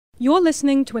You're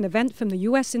listening to an event from the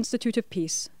U.S. Institute of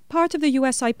Peace, part of the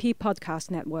USIP podcast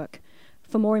network.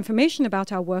 For more information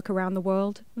about our work around the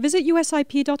world, visit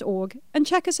usip.org and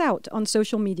check us out on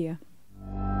social media.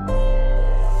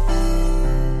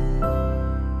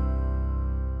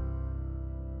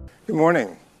 Good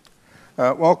morning.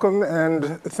 Welcome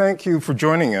and thank you for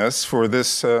joining us for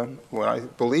this, what I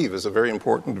believe is a very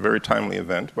important, very timely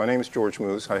event. My name is George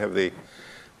Moose. I have the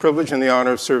privilege and the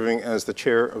honor of serving as the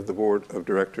chair of the board of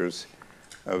directors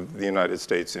of the United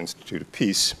States Institute of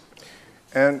Peace.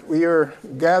 And we are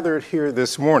gathered here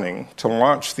this morning to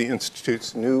launch the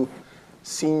Institute's new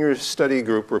Senior Study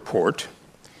Group report,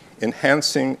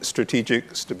 Enhancing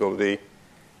Strategic Stability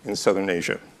in Southern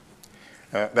Asia.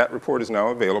 That report is now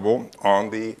available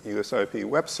on the USIP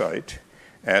website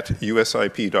at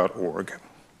usip.org.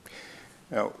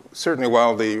 Now, certainly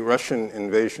while the Russian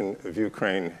invasion of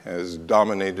Ukraine has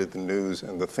dominated the news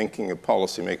and the thinking of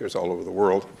policymakers all over the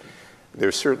world,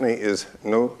 there certainly is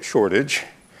no shortage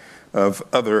of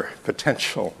other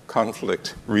potential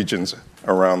conflict regions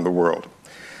around the world.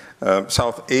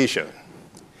 South Asia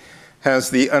has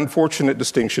the unfortunate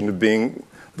distinction of being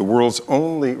the world's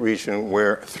only region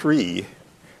where 3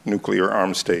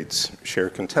 nuclear-armed states share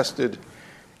contested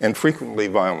and frequently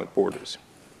violent borders.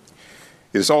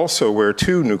 It is also where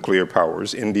 2 nuclear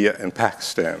powers, India and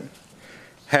Pakistan,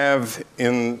 have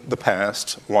in the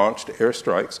past launched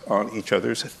airstrikes on each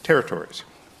other's territories.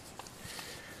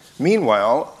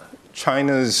 Meanwhile,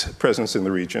 China's presence in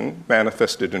the region,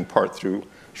 manifested in part through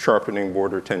sharpening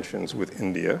border tensions with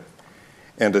India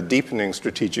and a deepening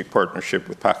strategic partnership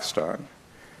with Pakistan,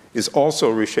 is also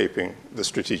reshaping the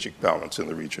strategic balance in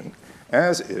the region,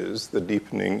 as is the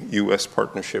deepening U.S.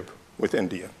 partnership with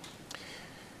India.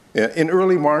 In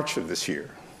early March of this year,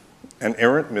 an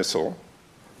errant missile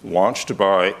launched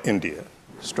by India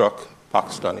struck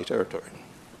Pakistani territory.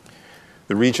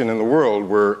 The region and the world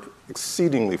were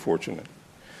exceedingly fortunate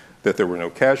that there were no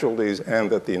casualties and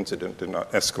that the incident did not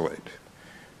escalate.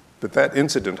 But that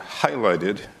incident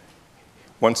highlighted,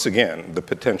 once again, the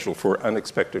potential for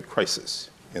unexpected crisis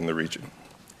in the region.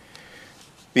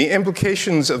 The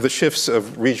implications of the shifts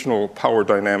of regional power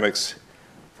dynamics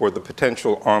for the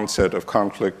potential onset of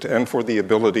conflict and for the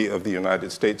ability of the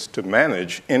United States to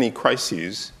manage any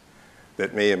crises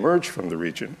that may emerge from the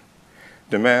region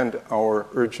demand our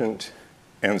urgent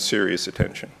and serious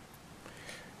attention.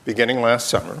 Beginning last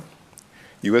summer,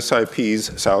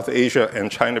 USIP's South Asia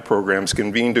and China programs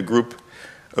convened a group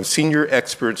of senior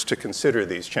experts to consider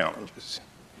these challenges.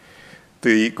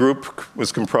 The group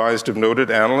was comprised of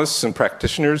noted analysts and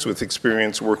practitioners with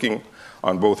experience working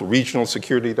on both regional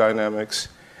security dynamics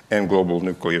and global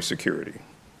nuclear security.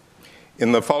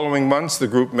 In the following months, the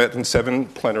group met in 7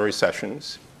 plenary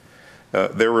sessions.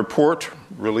 Their report,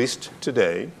 released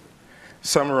today,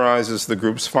 summarizes the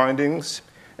group's findings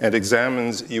and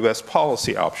examines U.S.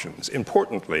 policy options.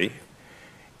 Importantly,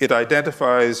 it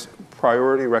identifies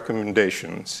priority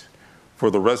recommendations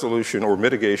for the resolution or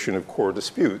mitigation of core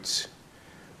disputes,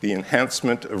 the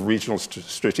enhancement of regional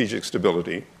strategic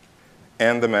stability,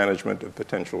 and the management of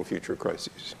potential future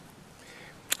crises.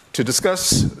 To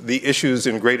discuss the issues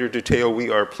in greater detail, we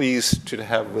are pleased to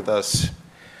have with us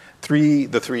the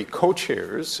 3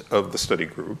 co-chairs of the study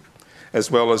group, as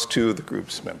well as 2 of the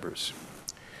group's members.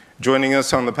 Joining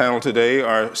us on the panel today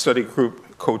are study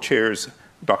group co-chairs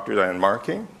Dr. Diane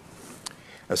Marking,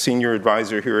 a senior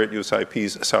advisor here at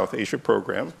USIP's South Asia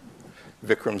program,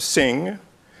 Vikram Singh,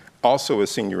 also a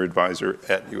senior advisor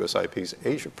at USIP's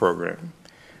Asia program,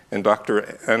 and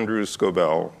Dr. Andrew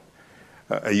Scobell,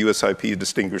 a USIP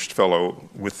Distinguished Fellow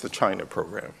with the China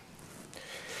program.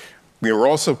 We are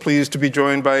also pleased to be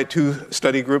joined by 2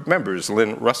 study group members,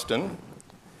 Lynn Ruston,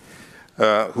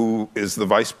 who is the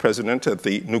Vice President at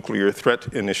the Nuclear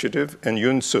Threat Initiative, and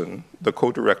Yun Sun, the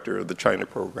co-director of the China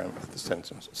program at the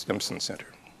Stimson Center.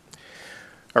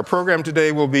 Our program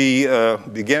today will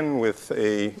begin with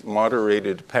a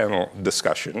moderated panel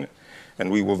discussion, and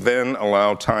we will then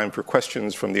allow time for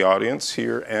questions from the audience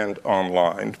here and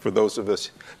online. For those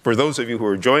of you who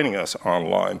are joining us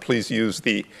online, please use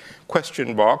the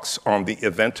question box on the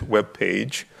event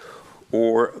webpage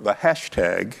or the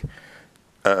hashtag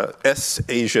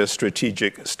SAsia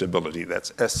Strategic Stability.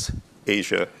 That's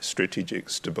SAsia Strategic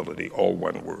Stability, all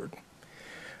one word.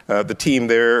 The team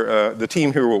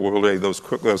here will relay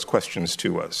those questions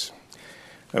to us.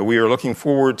 We are looking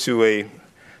forward to a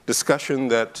discussion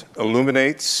that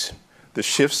illuminates the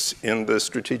shifts in the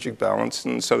strategic balance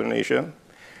in Southern Asia.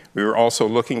 We are also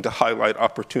looking to highlight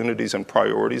opportunities and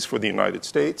priorities for the United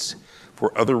States,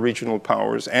 for other regional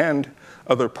powers, and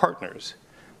other partners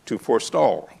to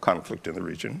forestall conflict in the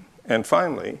region. And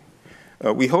finally,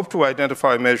 We hope to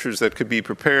identify measures that could be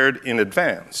prepared in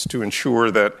advance to ensure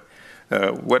that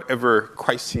whatever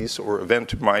crisis or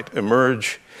event might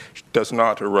emerge does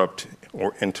not erupt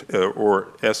or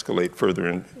escalate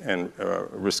further and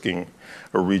risking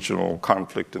a regional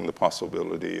conflict and the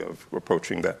possibility of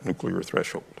approaching that nuclear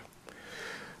threshold.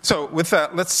 So with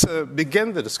that, let's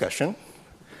begin the discussion.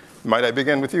 Might I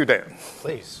begin with you, Dan?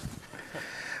 Please.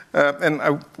 And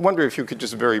I wonder if you could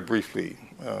just very briefly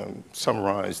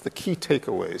summarize the key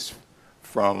takeaways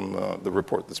from the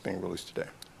report that's being released today.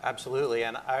 Absolutely,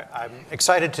 and I'm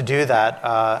excited to do that.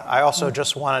 I also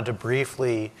just wanted to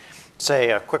briefly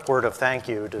say a quick word of thank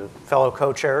you to fellow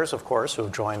co-chairs, of course, who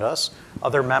have joined us,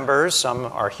 other members, some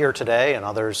are here today, and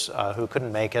others who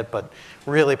couldn't make it, but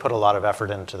really put a lot of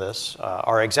effort into this.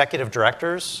 Our executive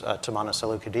directors, Timana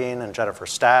Selaukhuddin and Jennifer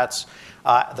Statz,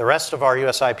 the rest of our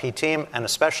USIP team, and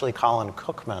especially Colin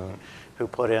Cookman, who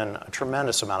put in a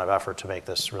tremendous amount of effort to make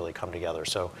this really come together.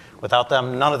 So without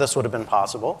them, none of this would have been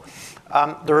possible.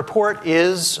 The report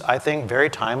is, I think,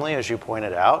 very timely, as you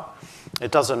pointed out. It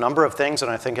does a number of things,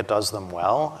 and I think it does them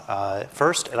well.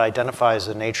 First, it identifies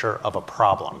the nature of a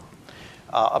problem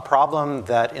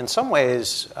that in some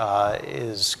ways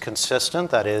is consistent.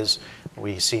 That is,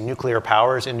 we see nuclear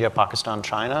powers, India, Pakistan,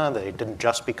 China. They didn't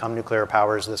just become nuclear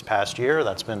powers this past year.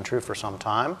 That's been true for some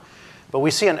time. But we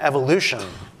see an evolution,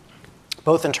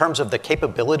 both in terms of the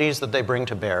capabilities that they bring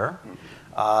to bear,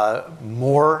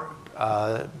 more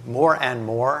and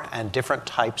more, and different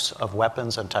types of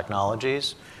weapons and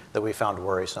technologies that we found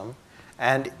worrisome.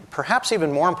 And perhaps even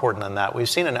more important than that, we've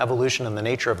seen an evolution in the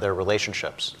nature of their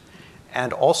relationships,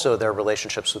 and also their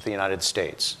relationships with the United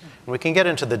States. And we can get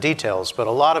into the details, but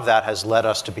a lot of that has led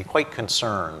us to be quite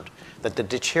concerned that the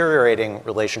deteriorating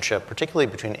relationship,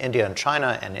 particularly between India and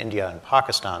China and India and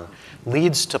Pakistan,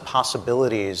 leads to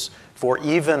possibilities for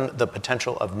even the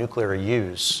potential of nuclear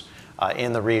use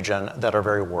in the region that are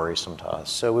very worrisome to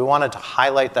us. So we wanted to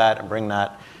highlight that and bring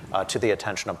that to the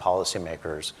attention of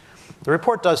policymakers. The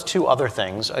report does two other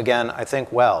things, again, I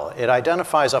think well. It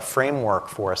identifies a framework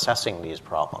for assessing these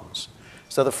problems.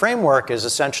 So the framework is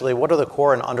essentially, what are the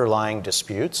core and underlying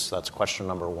disputes? That's question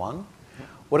number one.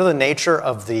 What are the nature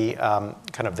of the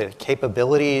kind of the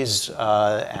capabilities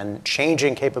and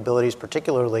changing capabilities,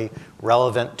 particularly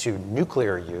relevant to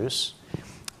nuclear use?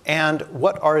 And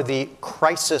what are the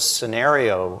crisis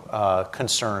scenario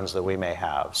concerns that we may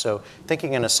have? So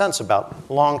thinking in a sense about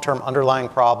long-term underlying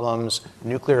problems,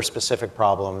 nuclear-specific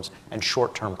problems, and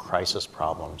short-term crisis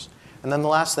problems. And then the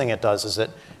last thing it does is it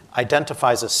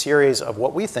identifies a series of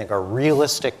what we think are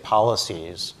realistic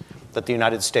policies that the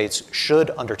United States should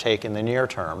undertake in the near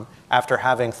term. After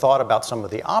having thought about some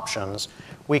of the options,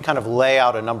 we kind of lay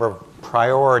out a number of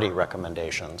priority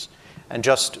recommendations. And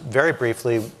just very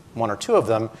briefly, one or two of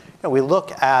them, we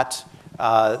look at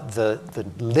the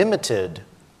limited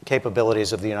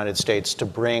capabilities of the United States to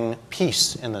bring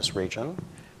peace in this region,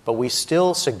 but we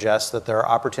still suggest that there are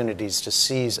opportunities to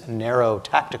seize narrow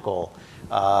tactical,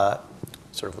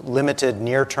 sort of limited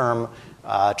near-term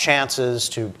chances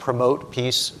to promote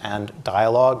peace and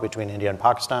dialogue between India and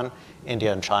Pakistan,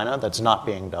 India and China. That's not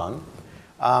being done.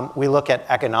 We look at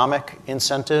economic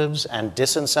incentives and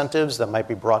disincentives that might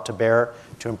be brought to bear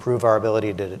to improve our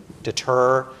ability to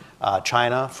deter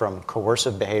China from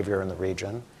coercive behavior in the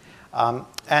region.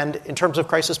 And in terms of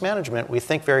crisis management, we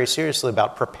think very seriously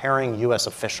about preparing U.S.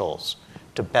 officials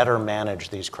to better manage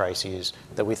these crises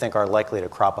that we think are likely to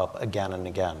crop up again and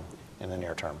again in the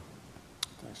near term.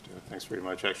 Thanks, David. Thanks very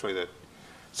much. Actually, that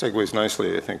segues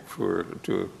nicely, I think,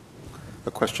 to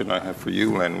a question I have for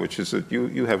you, Len, which is that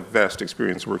you have vast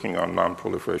experience working on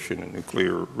non-proliferation and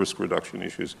nuclear risk reduction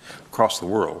issues across the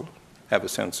world, have a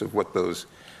sense of what those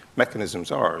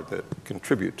mechanisms are that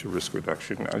contribute to risk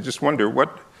reduction. I just wonder,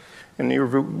 in your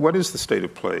view, what is the state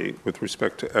of play with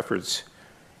respect to efforts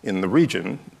in the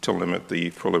region to limit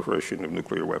the proliferation of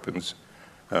nuclear weapons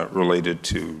related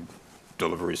to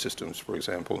delivery systems, for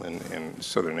example, in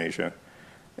Southern Asia?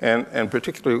 And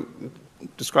particularly,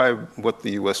 describe what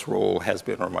the U.S. role has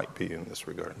been or might be in this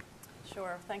regard.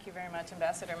 Sure. Thank you very much,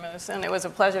 Ambassador Moose. And it was a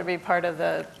pleasure to be part of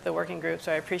the working group,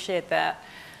 so I appreciate that.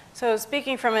 So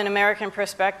speaking from an American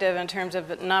perspective in terms of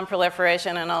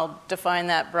nonproliferation, and I'll define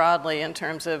that broadly in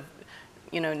terms of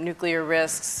nuclear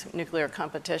risks, nuclear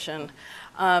competition.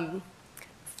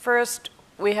 First,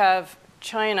 we have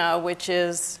China, which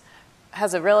has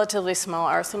a relatively small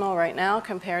arsenal right now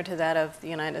compared to that of the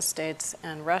United States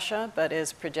and Russia, but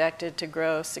is projected to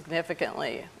grow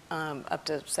significantly, up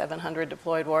to 700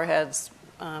 deployed warheads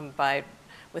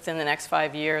within the next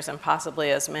 5 years, and possibly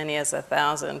as many as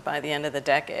 1,000 by the end of the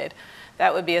decade.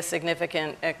 That would be a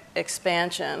significant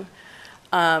expansion.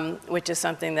 which is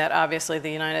something that obviously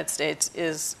the United States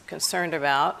is concerned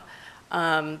about.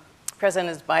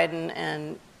 Presidents Biden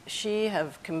and Xi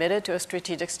have committed to a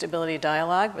strategic stability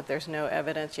dialogue, but there's no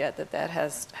evidence yet that that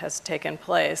has taken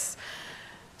place.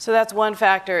 So that's one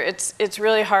factor. It's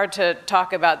really hard to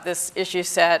talk about this issue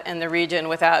set in the region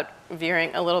without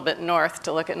veering a little bit north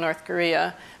to look at North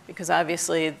Korea, because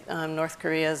obviously North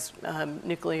Korea's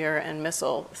nuclear and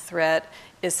missile threat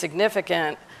is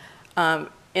significant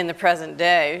in the present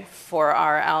day for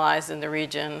our allies in the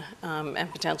region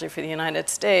and potentially for the United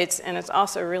States. And it's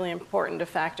also really important to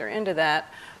factor into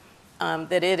that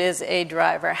that it is a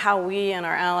driver. How we and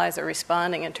our allies are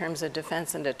responding in terms of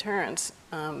defense and deterrence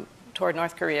toward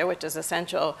North Korea, which is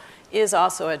essential, is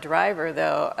also a driver,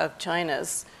 though, of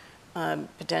China's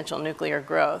potential nuclear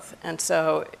growth. And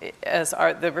so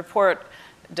the report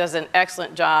does an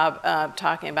excellent job of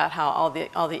talking about how all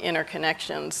the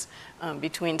interconnections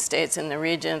between states in the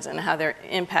regions and how they're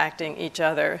impacting each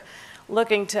other.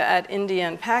 Looking at India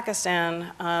and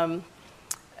Pakistan,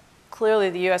 clearly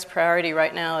the U.S. priority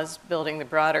right now is building the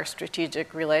broader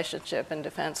strategic relationship and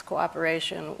defense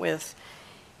cooperation with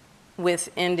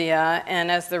India.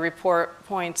 And as the report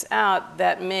points out,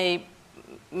 that may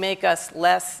make us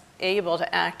less able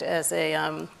to act as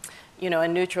a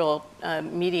neutral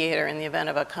mediator in the event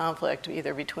of a conflict,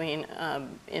 either between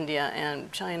India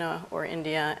and China or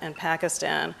India and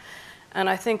Pakistan. And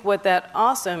I think what that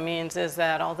also means is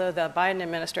that although the Biden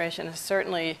administration is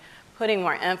certainly putting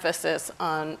more emphasis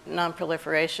on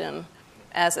nonproliferation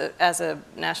as a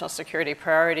national security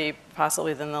priority,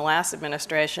 possibly than the last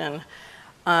administration,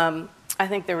 I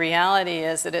think the reality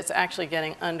is that it's actually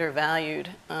getting undervalued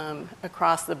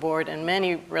across the board in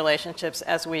many relationships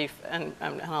and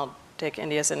I'll take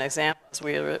India as an example, as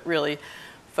we really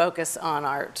focus on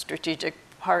our strategic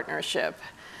partnership.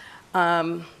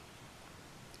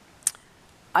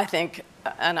 I think,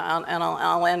 and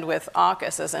I'll end with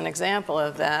AUKUS as an example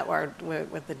of that, or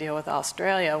with the deal with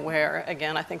Australia, where,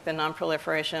 again, I think the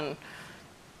nonproliferation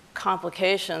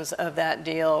complications of that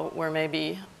deal were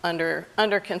maybe under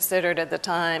considered at the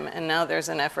time, and now there's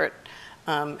an effort,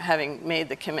 having made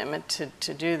the commitment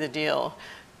to do the deal,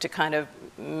 to kind of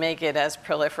make it as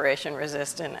proliferation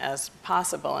resistant as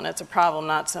possible. And it's a problem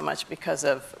not so much because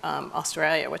of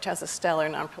Australia, which has a stellar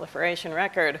nonproliferation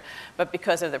record, but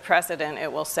because of the precedent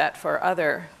it will set for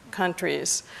other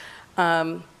countries.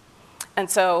 And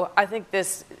so I think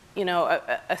this,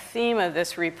 a theme of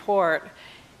this report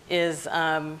is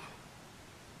how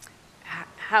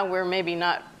we're maybe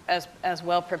not as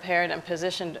well prepared and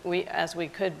positioned as we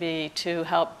could be to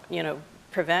help,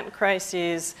 prevent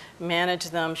crises, manage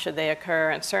them should they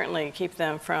occur, and certainly keep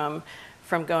them from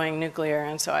going nuclear.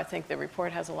 And so I think the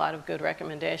report has a lot of good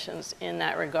recommendations in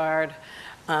that regard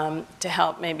to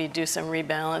help maybe do some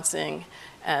rebalancing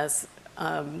as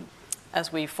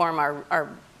we form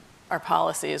our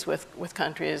policies with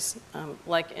countries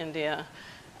like India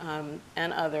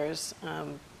and others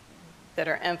that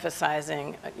are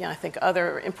emphasizing, I think,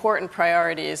 other important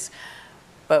priorities,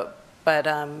 but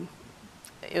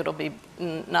it'll be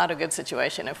not a good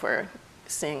situation if we're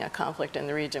seeing a conflict in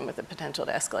the region with the potential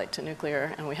to escalate to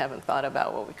nuclear, and we haven't thought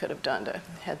about what we could have done to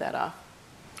head that off.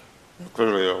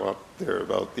 Clearly a lot there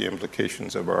about the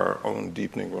implications of our own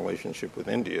deepening relationship with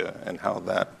India and how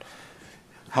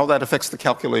that affects the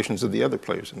calculations of the other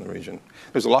players in the region.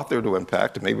 There's a lot there to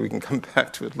unpack, and maybe we can come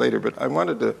back to it later, but I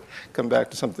wanted to come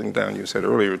back to something, Dan, you said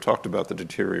earlier. You talked about the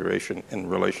deterioration in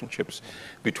relationships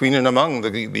between and among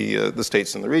the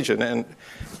states in the region. And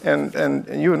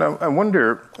you and I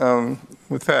wonder,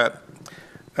 with that,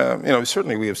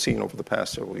 certainly we have seen over the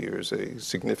past several years a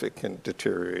significant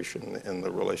deterioration in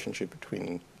the relationship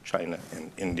between China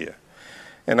and India.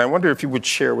 And I wonder if you would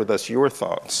share with us your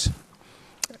thoughts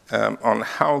on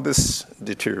how this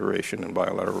deterioration in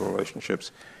bilateral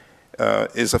relationships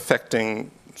is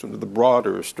affecting sort of the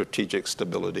broader strategic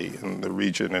stability in the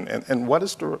region, and what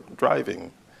is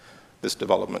driving this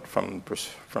development from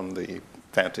the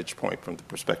vantage point, from the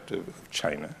perspective of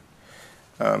China.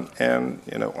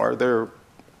 Are there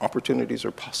opportunities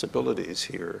or possibilities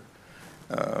here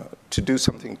to do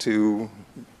something to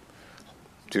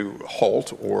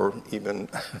halt or even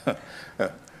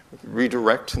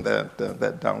redirect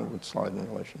that downward slide in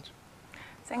relations?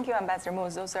 Thank you, Ambassador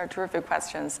Moos. Those are terrific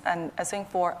questions. And I think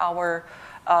for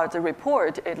the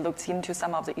report, it looks into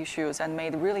some of the issues and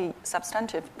made really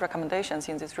substantive recommendations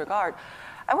in this regard.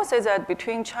 I would say that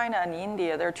between China and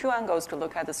India, there are two angles to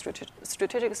look at the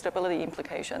strategic stability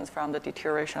implications from the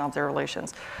deterioration of their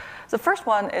relations. The first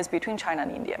one is between China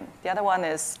and India. The other one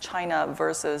is China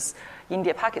versus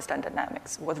India-Pakistan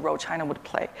dynamics, what role China would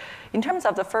play. In terms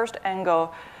of the first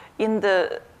angle, in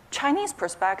the Chinese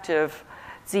perspective,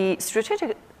 the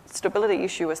strategic stability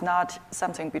issue is not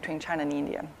something between China and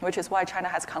India, which is why China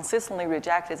has consistently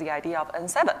rejected the idea of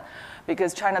N7,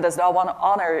 because China does not want to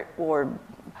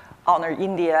honor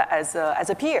India as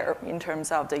a peer in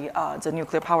terms of the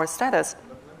nuclear power status.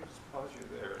 Let me just pause you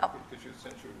there, because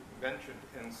since you mentioned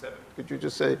N7, could you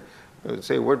just say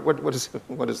what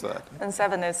is that?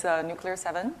 N7 is nuclear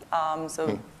 7,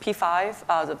 so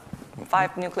P5, the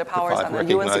 5 nuclear powers under the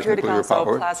UN Security Council,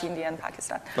 plus India and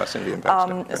Pakistan.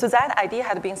 So that idea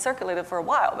had been circulated for a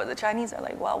while, but the Chinese are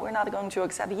like, well, we're not going to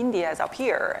accept India as our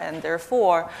peer, and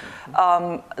therefore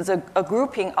a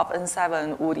grouping of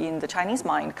N7 would, in the Chinese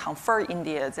mind, confer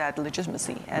India that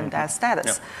legitimacy and that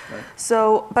status. Yeah, right.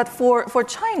 So, but for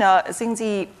China, I think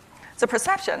the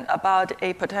perception about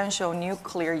a potential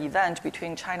nuclear event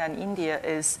between China and India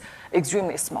is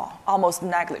extremely small, almost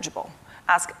negligible.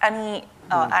 Ask any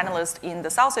analyst in the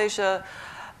South Asia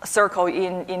circle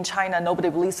in China, nobody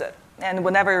believes it. And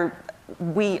whenever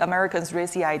we Americans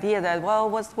raise the idea that,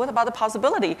 well, what about the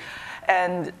possibility?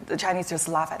 And the Chinese just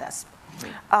laugh at us.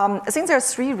 I think there are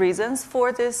 3 reasons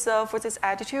for this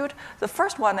attitude. The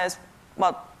first one is,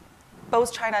 well,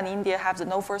 both China and India have the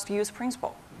no first use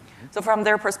principle. So from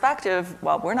their perspective,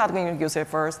 well, we're not going to use it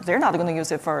first, they're not going to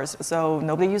use it first, so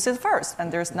nobody uses it first,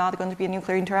 and there's not going to be a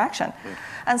nuclear interaction.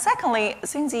 And secondly,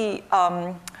 since the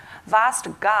vast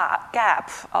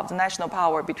gap of the national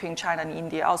power between China and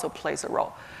India also plays a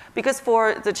role. Because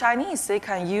for the Chinese, they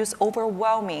can use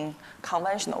overwhelming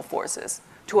conventional forces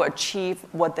to achieve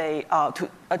to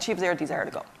achieve their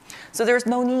desired goal. So there's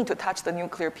no need to touch the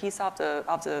nuclear piece of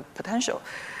the potential.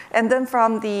 And then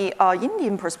from the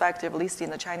Indian perspective, at least in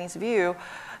the Chinese view,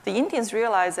 the Indians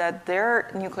realize that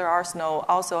their nuclear arsenal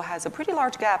also has a pretty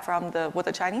large gap from what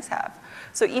the Chinese have.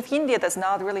 So if India does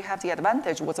not really have the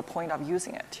advantage, what's the point of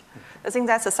using it? I think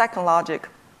that's the second logic.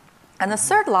 And the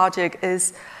third logic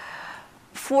is,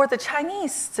 for the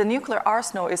Chinese, the nuclear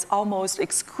arsenal is almost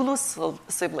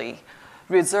exclusively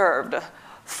reserved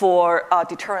for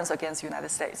deterrence against the United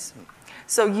States.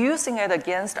 So using it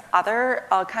against other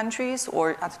countries,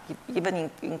 or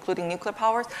even including nuclear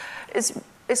powers,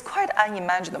 is quite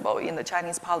unimaginable in the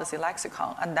Chinese policy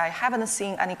lexicon. And I haven't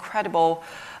seen any credible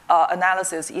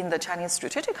analysis in the Chinese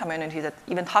strategic community that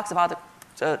even talks about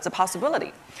the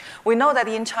possibility. We know that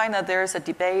in China, there's a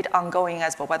debate ongoing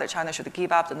as for whether China should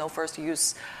give up the no first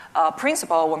use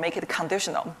principle or make it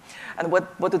conditional. And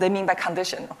what do they mean by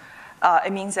conditional?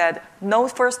 It means that no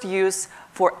first use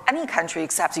for any country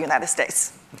except the United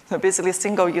States. So basically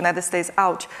single United States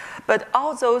out. But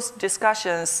all those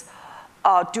discussions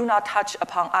do not touch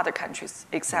upon other countries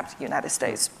except the United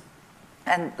States.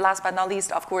 And last but not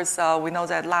least, of course, we know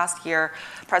that last year,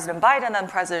 President Biden and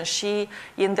President Xi,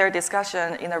 in their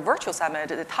discussion in their virtual summit,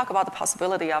 they talk about the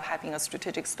possibility of having a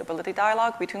strategic stability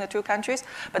dialogue between the 2 countries,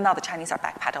 but now the Chinese are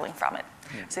backpedaling from it.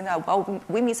 Saying that, well,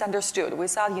 we misunderstood. We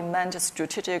thought you meant a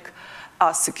strategic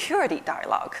security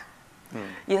dialogue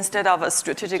instead of a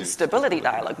strategic stability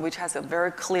dialogue, which has a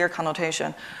very clear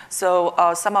connotation. So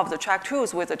some of the track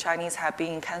 2s with the Chinese have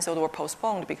been canceled or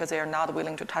postponed because they are not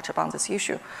willing to touch upon this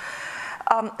issue.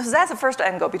 So that's the first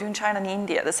angle between China and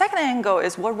India. The second angle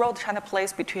is what role China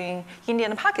plays between India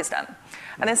and Pakistan.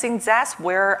 And I think that's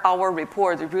where our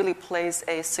report really plays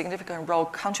a significant role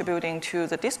contributing to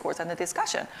the discourse and the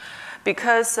discussion.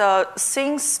 Because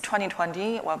since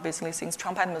 2020, well, basically since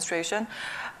Trump administration,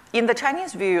 in the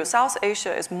Chinese view, South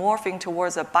Asia is morphing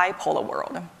towards a bipolar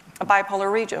world, a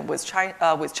bipolar region with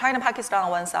China, Pakistan on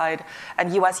one side,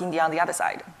 and US, India on the other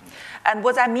side. And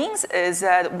what that means is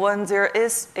that when there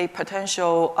is a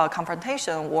potential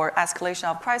confrontation or escalation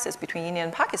of crisis between India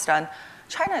and Pakistan,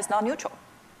 China is not neutral.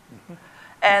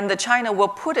 And China will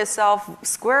put itself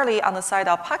squarely on the side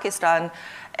of Pakistan,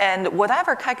 and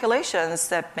whatever calculations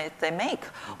that they make,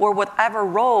 or whatever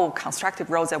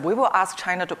constructive roles that we will ask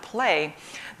China to play,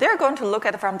 they're going to look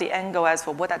at it from the angle as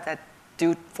for what does that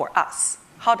do for us?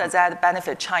 How does that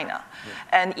benefit China?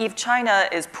 And if China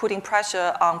is putting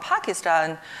pressure on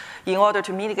Pakistan in order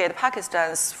to mitigate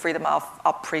Pakistan's freedom of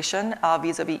operation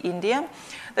vis-a-vis India,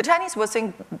 the Chinese will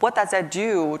think, what does that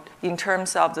do in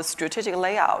terms of the strategic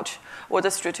layout or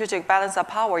the strategic balance of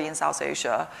power in South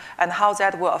Asia, and how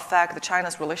that will affect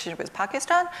China's relationship with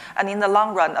Pakistan, and in the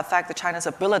long run affect China's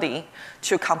ability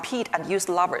to compete and use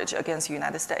leverage against the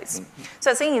United States.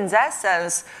 So I think in that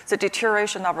sense, the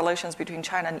deterioration of relations between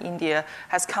China and India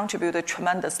has contributed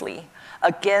tremendously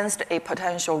against a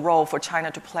potential role for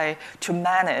China to play, to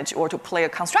manage or to play a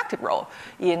constructive role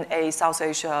in a South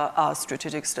Asia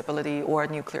strategic stability or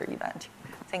nuclear event.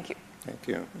 Thank you. Thank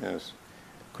you. Yes.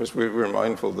 Of course, we were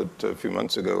mindful that a few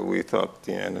months ago we thought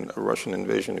a Russian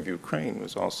invasion of Ukraine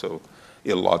was also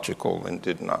illogical and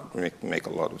did not make a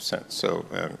lot of sense. So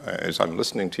as I'm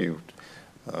listening to you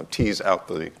tease out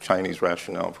the Chinese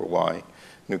rationale for why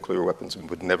nuclear weapons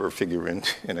would never figure in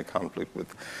a conflict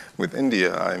with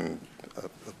India, I'm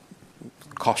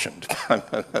cautioned by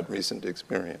that recent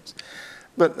experience.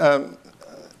 But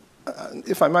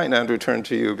if I might, Andrew, turn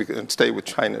to you and stay with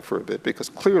China for a bit, because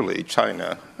clearly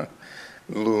China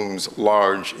looms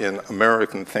large in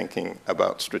American thinking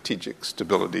about strategic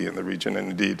stability in the region.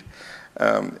 And indeed,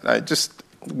 I just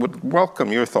would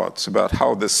welcome your thoughts about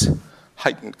how this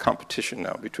heightened competition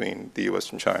now between the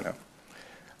U.S. and China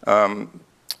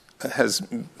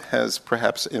has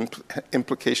perhaps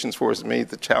implications for us, made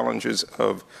the challenges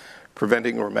of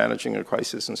preventing or managing a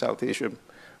crisis in South Asia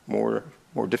more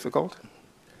difficult?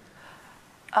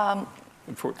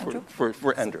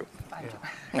 For Andrew.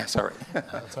 Yeah, sorry.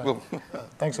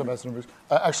 Thanks, Ambassador Bruce.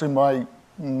 Actually,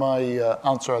 my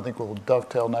answer, I think, will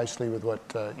dovetail nicely with what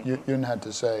Yun had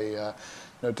to say.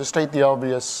 To state the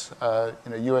obvious,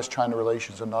 U.S.-China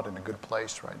relations are not in a good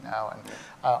place right now, and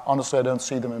honestly, I don't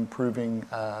see them improving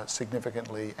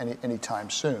significantly anytime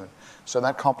soon. So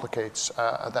that complicates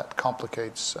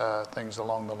things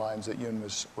along the lines that Yun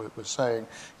was saying.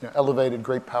 Elevated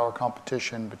great power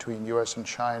competition between U.S. and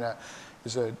China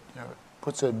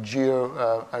puts a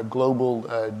global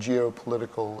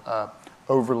geopolitical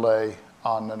overlay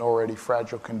on an already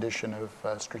fragile condition of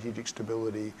strategic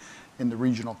stability in the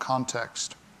regional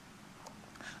context.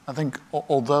 I think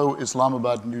although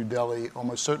Islamabad and New Delhi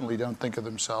almost certainly don't think of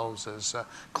themselves as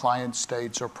client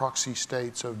states or proxy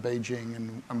states of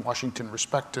Beijing and Washington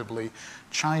respectively,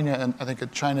 China and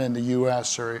the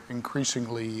US are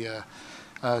increasingly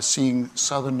seeing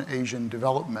Southern Asian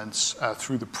developments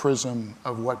through the prism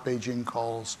of what Beijing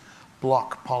calls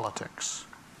bloc politics.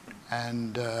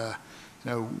 And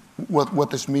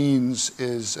what this means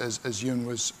is, as Yun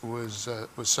was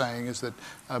saying, is that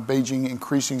Beijing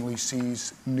increasingly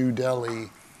sees New Delhi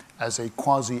as a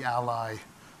quasi-ally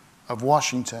of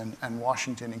Washington, and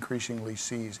Washington increasingly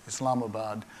sees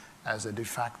Islamabad as a de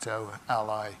facto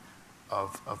ally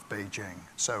of Beijing.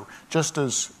 So just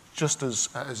as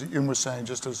Yun was saying,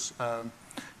 just as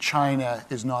China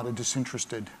is not a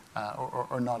disinterested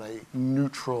or not a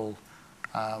neutral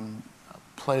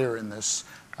player in this,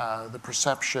 the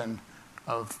perception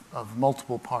of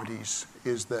multiple parties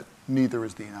is that neither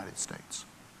is the United States.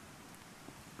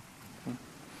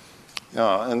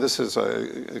 And this is,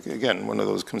 again, one of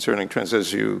those concerning trends,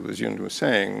 as Yun was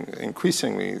saying.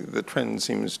 Increasingly, the trend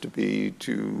seems to be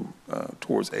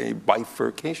towards a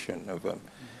bifurcation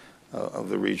of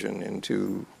the region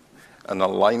into an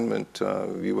alignment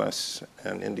of U.S.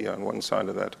 and India on one side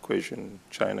of that equation,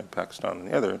 China, Pakistan on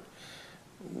the other,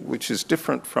 which is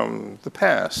different from the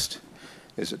past,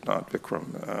 is it not,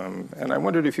 Vikram? And I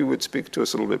wondered if you would speak to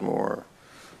us a little bit more.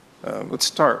 Let's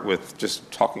start with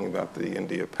just talking about the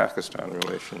India-Pakistan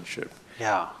relationship.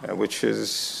 Yeah. Which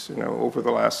is, over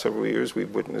the last several years,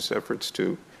 we've witnessed efforts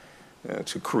to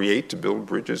build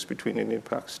bridges between India and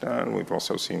Pakistan. We've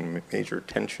also seen major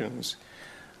tensions,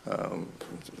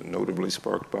 notably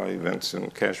sparked by events in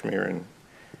Kashmir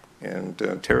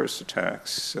and terrorist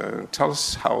attacks. Tell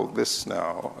us how these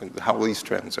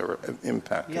trends are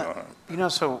impacting on it.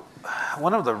 So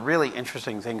one of the really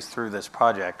interesting things through this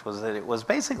project was that it was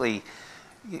basically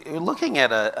looking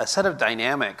at a set of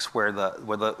dynamics where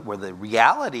the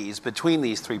realities between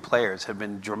these three players have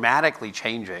been dramatically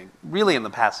changing, really in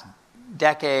the past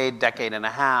decade and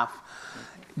a half.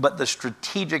 But the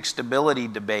strategic stability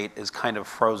debate is kind of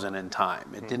frozen in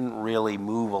time. It didn't really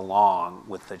move along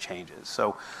with the changes.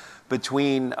 So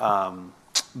between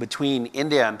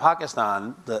India and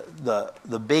Pakistan,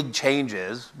 the big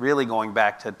changes, really going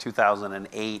back to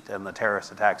 2008 and the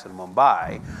terrorist attacks in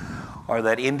Mumbai, are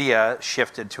that India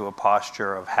shifted to a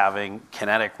posture of having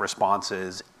kinetic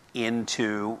responses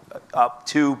up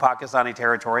to Pakistani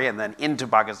territory and then into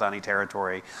Pakistani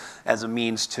territory as a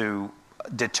means to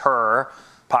deter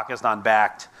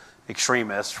Pakistan-backed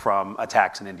extremists from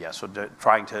attacks in India. So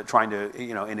trying to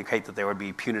indicate that there would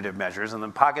be punitive measures. And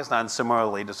then Pakistan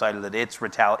similarly decided that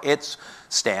its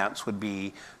stance would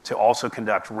be to also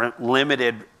conduct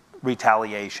limited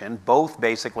retaliation. Both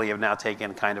basically have now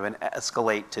taken kind of an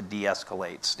escalate to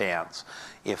de-escalate stance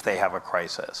if they have a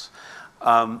crisis.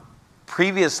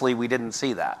 Previously, we didn't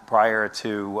see that prior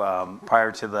to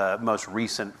the most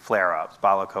recent flare-ups,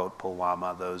 Balakot,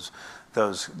 Pulwama,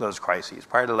 those crises.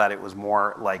 Prior to that, it was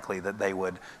more likely that they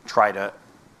would try to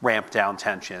ramp down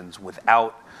tensions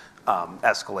without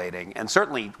escalating, and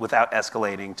certainly without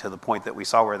escalating to the point that we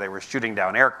saw where they were shooting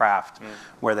down aircraft,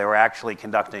 where they were actually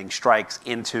conducting strikes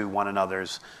into one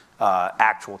another's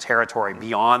actual territory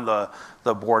beyond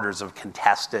the borders of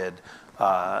contested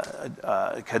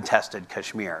contested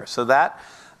Kashmir. So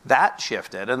that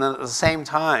shifted, and then at the same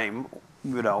time,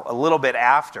 a little bit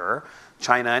after,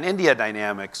 China and India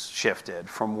dynamics shifted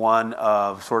from one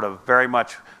of sort of very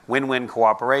much win-win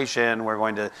cooperation. We're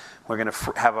going to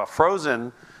have a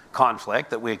frozen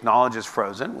conflict that we acknowledge is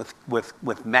frozen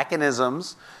with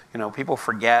mechanisms. People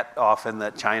forget often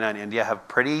that China and India have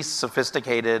pretty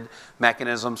sophisticated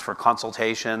mechanisms for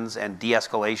consultations and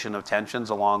de-escalation of tensions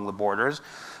along the borders.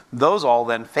 Those all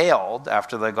then failed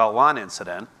after the Galwan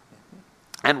incident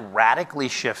and radically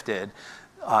shifted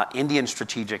Indian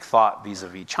strategic thought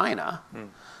vis-a-vis China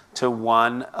to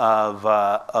one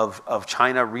of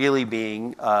China really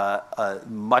being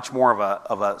much more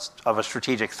of a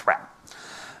strategic threat.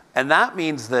 And that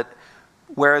means that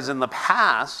whereas in the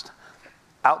past,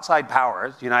 outside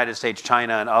powers, the United States,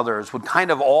 China, and others, would kind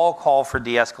of all call for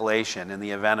de-escalation in the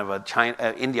event of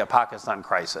a India-Pakistan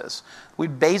crisis,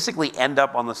 we'd basically end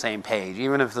up on the same page.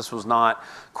 Even if this was not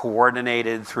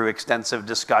coordinated through extensive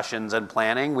discussions and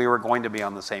planning, we were going to be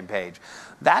on the same page.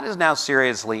 That is now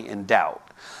seriously in doubt.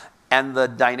 And the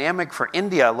dynamic for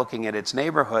India, looking at its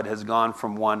neighborhood, has gone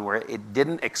from one where it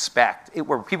didn't expect,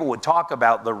 where people would talk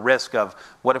about the risk of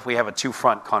what if we have a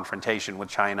two-front confrontation with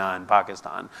China and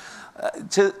Pakistan,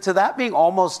 to that being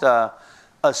almost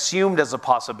assumed as a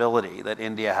possibility that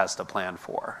India has to plan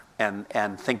for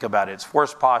and think about its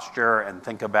force posture and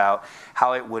think about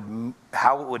how it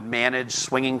would manage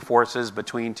swinging forces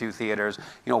between two theaters.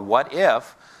 What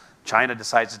if China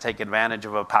decides to take advantage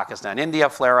of a Pakistan-India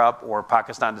flare-up, or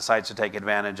Pakistan decides to take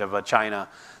advantage of a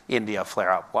China-India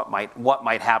flare-up? What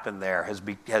might happen there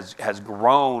has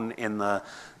grown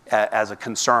as a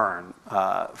concern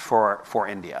for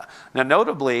India. Now,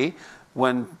 notably,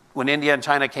 when India and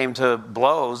China came to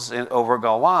blows over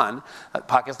Galwan,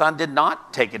 Pakistan did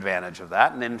not take advantage of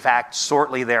that. And in fact,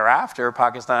 shortly thereafter,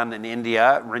 Pakistan and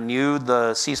India renewed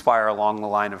the ceasefire along the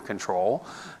line of control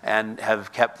and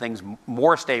have kept things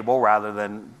more stable rather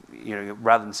than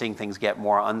seeing things get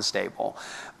more unstable.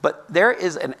 But there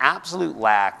is an absolute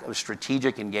lack of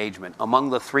strategic engagement among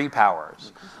the three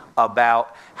powers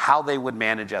about how they would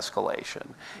manage escalation.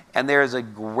 And there is a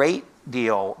great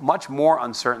deal, much more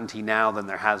uncertainty now than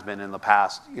there has been in the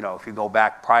past, if you go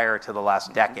back prior to the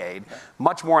last decade,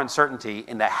 much more uncertainty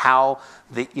into how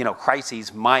the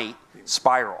crises might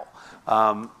spiral.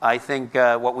 I think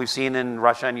what we've seen in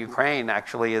Russia and Ukraine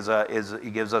actually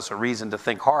gives us a reason to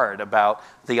think hard about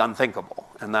the unthinkable,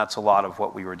 and that's a lot of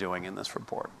what we were doing in this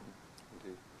report.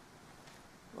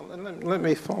 Well, let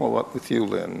me follow up with you,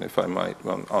 Lynn, if I might,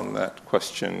 on that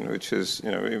question, which is,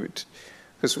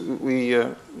 because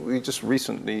we just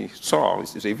recently saw,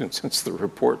 even since the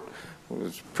report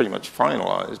was pretty much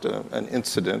finalized, an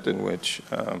incident in which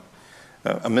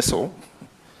a missile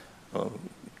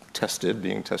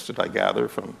being tested, I gather,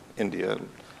 from India,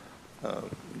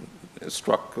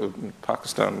 struck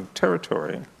Pakistan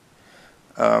territory.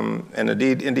 And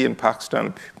indeed, India and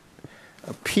Pakistan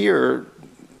appear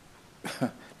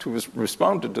to have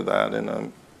responded to that in a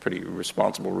pretty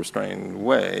responsible, restrained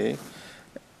way.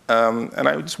 And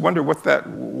I just wonder what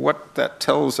that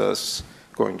tells us,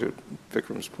 going to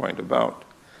Vikram's point about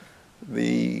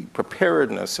the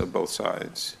preparedness of both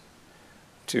sides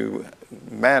to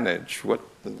manage what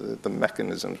the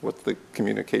mechanisms, what the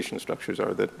communication structures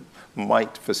are that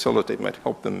might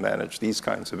help them manage these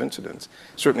kinds of incidents.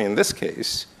 Certainly in this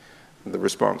case, the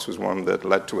response was one that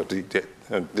led to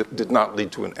did not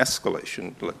lead to an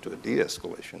escalation, led to a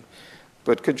de-escalation.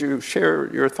 But could you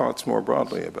share your thoughts more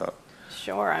broadly about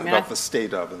Sure. about the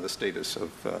state of and the status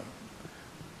of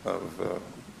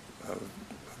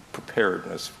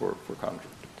preparedness for conflict?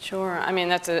 Sure. I mean,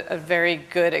 that's a very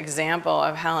good example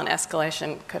of how an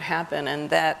escalation could happen, and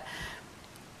that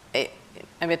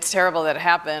it's terrible that it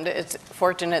happened. It's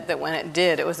fortunate that when it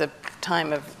did, it was a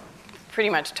time of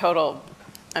pretty much total,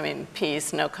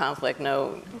 peace, no conflict,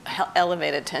 no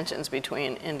elevated tensions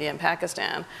between India and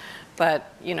Pakistan.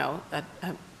 But,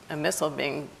 a missile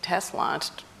being test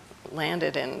launched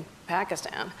landed in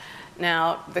Pakistan.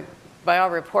 Now, by all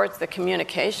reports, the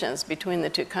communications between the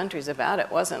two countries about it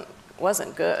wasn't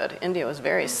good. India was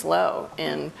very slow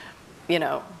in,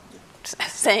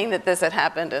 saying that this had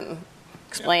happened and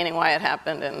explaining why it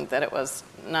happened and that it was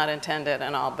not intended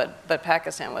and all. But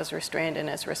Pakistan was restrained in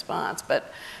its response.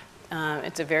 But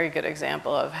it's a very good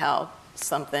example of how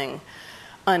something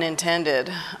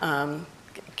unintended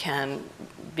can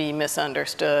be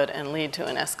misunderstood and lead to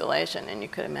an escalation. And you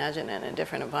could imagine in a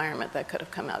different environment that could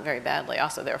have come out very badly.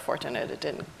 Also, they're fortunate it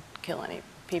didn't kill any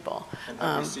people. And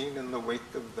have you seen in the wake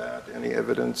of that any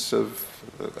evidence of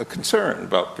a concern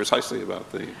precisely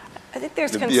about the I think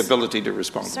there's the ability to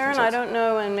respond? Concern. I don't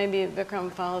know, and maybe Vikram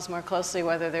follows more closely,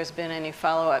 whether there's been any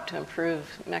follow-up to improve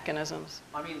mechanisms.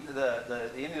 I mean,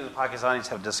 the Indians and the Pakistanis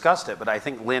have discussed it, but I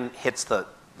think Lynn hits the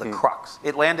crux.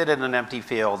 It landed in an empty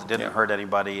field. It didn't hurt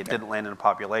anybody. It didn't land in a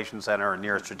population center or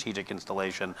near a strategic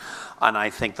installation. And I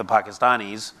think the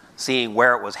Pakistanis, seeing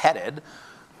where it was headed,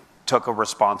 took a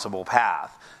responsible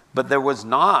path. But there was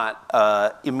not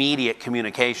immediate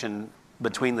communication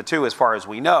between the two, as far as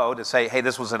we know, to say, hey,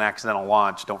 this was an accidental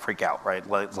launch, don't freak out, right?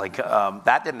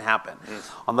 That didn't happen.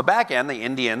 On the back end, the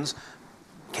Indians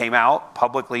came out,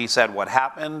 publicly said what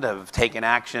happened, have taken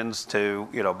actions to,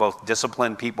 both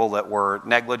discipline people that were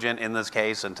negligent in this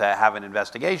case and to have an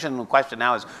investigation. The question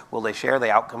now is, will they share the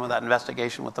outcome of that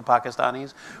investigation with the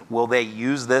Pakistanis? Will they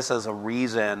use this as a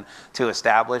reason to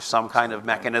establish some kind of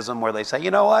mechanism where they say,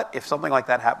 you know what, if something like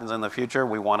that happens in the future,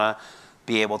 we want to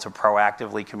be able to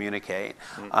proactively communicate.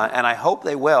 And I hope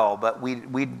they will, but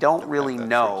we don't really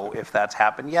know if that's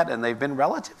happened yet. And they've been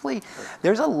relatively,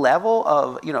 there's a level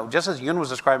of, just as Yun was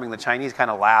describing, the Chinese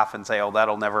kind of laugh and say, oh,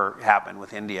 that'll never happen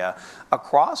with India.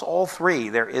 Across all three,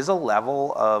 there is a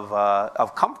level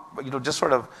of comfort, just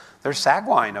sort of, there's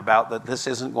sanguine about that this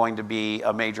isn't going to be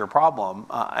a major problem.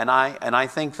 And I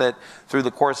think that through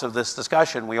the course of this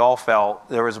discussion, we all felt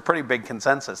there was a pretty big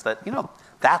consensus that,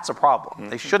 that's a problem.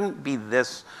 They shouldn't be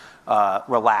this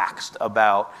relaxed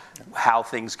about how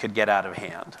things could get out of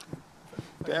hand.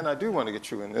 Dan, I do want to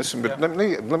get you in this, but let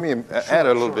me add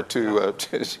a little bit to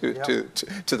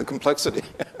the complexity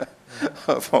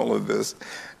of all of this,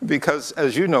 because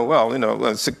as you know well,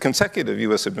 consecutive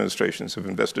U.S. administrations have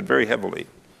invested very heavily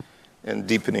in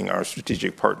deepening our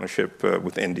strategic partnership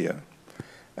with India.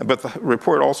 But the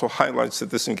report also highlights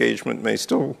that this engagement may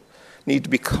still need to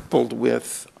be coupled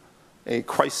with a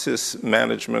crisis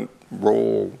management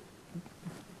role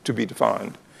to be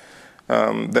defined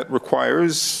that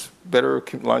requires better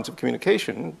lines of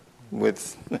communication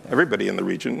with everybody in the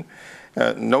region,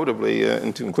 notably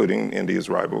including India's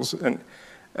rivals. And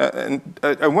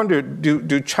I wonder,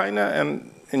 do China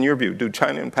and, in your view, do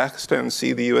China and Pakistan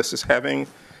see the U.S. as having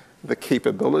the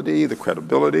capability, the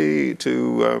credibility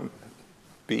to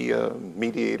be a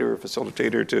mediator,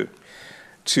 facilitator,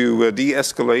 to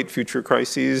de-escalate future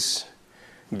crises,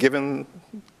 given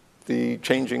the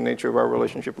changing nature of our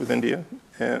relationship with India?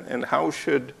 And how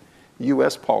should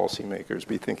U.S. policymakers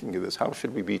be thinking of this? How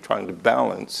should we be trying to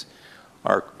balance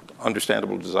our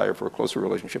understandable desire for a closer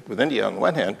relationship with India on the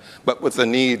one hand, but with the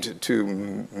need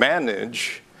to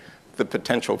manage the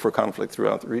potential for conflict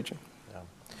throughout the region?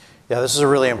 Yeah, this is a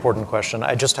really important question.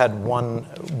 I just had one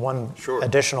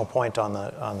additional point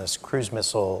on this cruise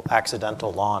missile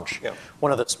accidental launch. Yeah.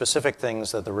 One of the specific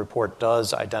things that the report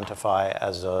does identify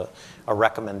as a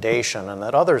recommendation, and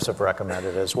that others have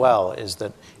recommended as well, is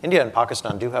that India and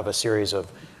Pakistan do have a series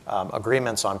of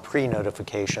agreements on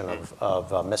pre-notification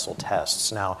of missile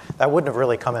tests. Now, that wouldn't have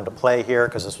really come into play here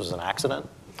because this was an accident.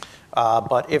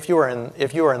 But if you are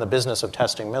in the business of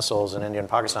testing missiles in India and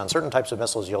Pakistan, certain types of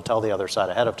missiles you'll tell the other side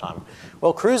ahead of time.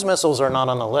 Well, cruise missiles are not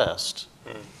on the list.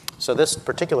 So this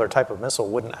particular type of missile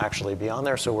wouldn't actually be on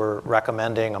there. So we're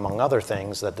recommending, among other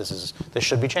things, that this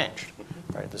should be changed.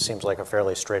 Right? This seems like a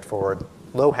fairly straightforward,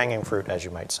 low-hanging fruit, as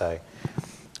you might say.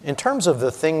 In terms of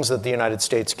the things that the United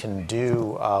States can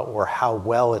do, or how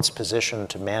well it's positioned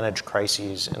to manage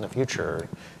crises in the future,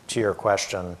 to your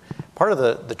question, part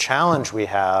of the challenge we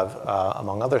have,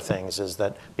 among other things, is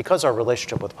that because our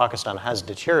relationship with Pakistan has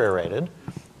deteriorated,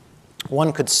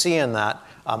 one could see in that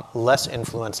less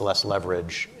influence, less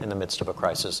leverage in the midst of a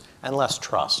crisis, and less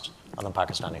trust on the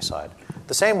Pakistani side.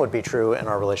 The same would be true in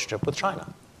our relationship with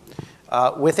China.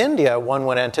 With India, one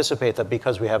would anticipate that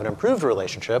because we have an improved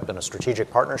relationship and a strategic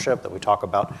partnership that we talk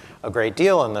about a great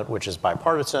deal and which is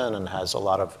bipartisan and has a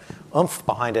lot of oomph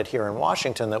behind it here in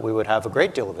Washington, that we would have a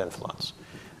great deal of influence.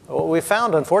 What we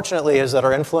found, unfortunately, is that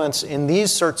our influence in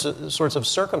these sorts of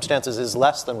circumstances is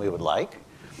less than we would like,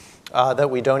 that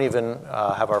we don't even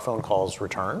have our phone calls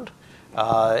returned.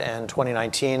 In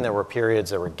 2019, there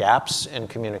were gaps in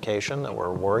communication that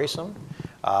were worrisome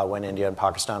when India and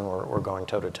Pakistan were going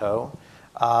toe-to-toe.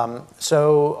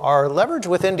 So our leverage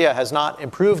with India has not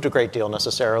improved a great deal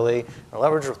necessarily. Our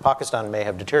leverage with Pakistan may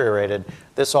have deteriorated.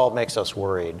 This all makes us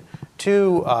worried.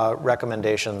 Two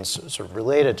recommendations sort of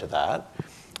related to that.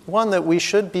 One, that we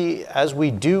should be, as we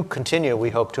do continue,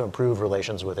 we hope to improve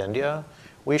relations with India,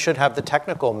 we should have the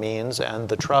technical means and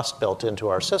the trust built into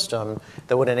our system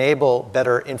that would enable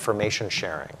better information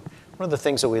sharing. one of the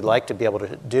things that we'd like to be able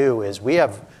to do is we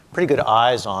have pretty good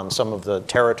eyes on some of the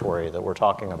territory that we're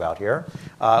talking about here.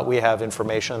 We have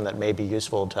information that may be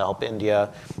useful to help India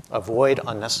avoid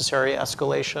unnecessary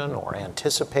escalation or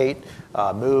anticipate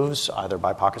moves either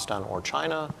by Pakistan or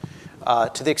China.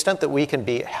 To the extent that we can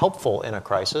be helpful in a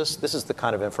crisis, this is the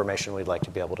kind of information we'd like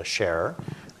to be able to share.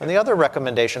 And the other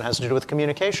recommendation has to do with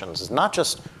communications. It's not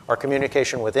just our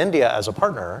communication with India as a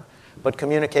partner, but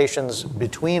communications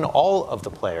between all of the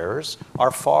players are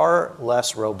far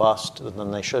less robust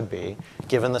than they should be,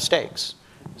 given the stakes.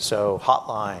 So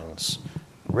hotlines,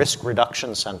 risk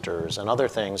reduction centers, and other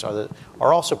things are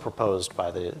also proposed by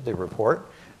the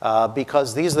report,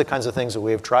 because these are the kinds of things that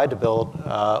we have tried to build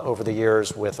over the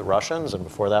years with the Russians, and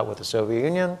before that with the Soviet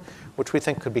Union, which we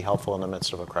think could be helpful in the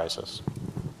midst of a crisis.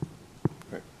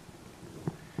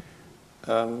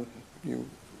 You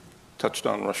touched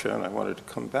on Russia, and I wanted to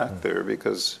come back there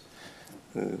because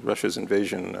Russia's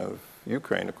invasion of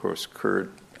Ukraine, of course,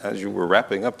 occurred as you were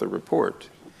wrapping up the report.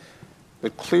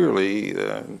 But clearly,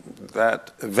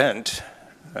 that event,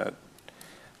 that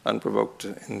unprovoked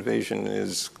invasion,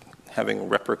 is having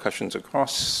repercussions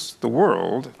across the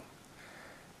world.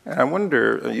 And I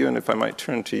wonder, Ewan, if I might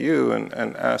turn to you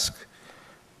and ask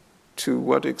to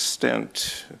what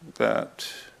extent that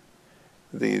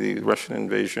the Russian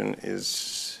invasion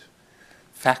is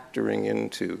factoring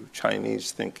into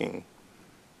Chinese thinking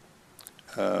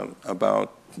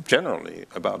generally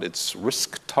about its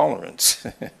risk tolerance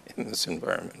in this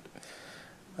environment.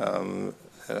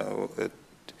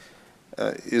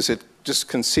 Is it just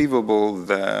conceivable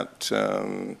that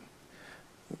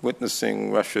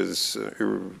witnessing Russia's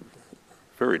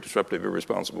very disruptive,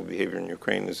 irresponsible behavior in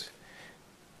Ukraine is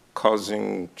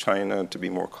causing China to be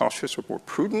more cautious or more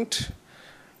prudent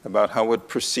about how it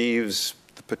perceives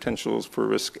the potentials for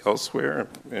risk elsewhere,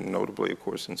 and notably, of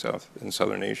course, in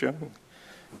Southern Asia?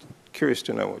 Curious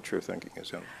to know what your thinking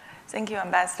is on. Thank you,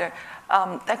 Ambassador.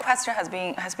 That question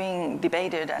has been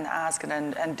debated and asked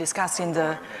and discussed in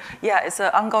the, it's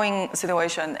an ongoing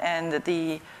situation, and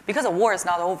because the war is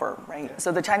not over, right?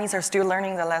 So the Chinese are still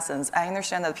learning the lessons. I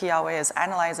understand that PLA is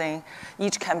analyzing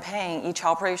each campaign, each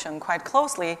operation quite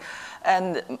closely,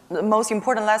 and the most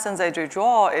important lessons that they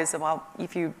draw is about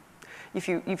if you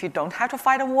don't have to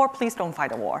fight a war, please don't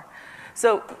fight a war.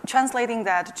 So translating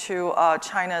that to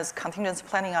China's contingency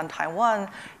planning on Taiwan,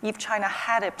 if China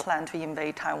had a plan to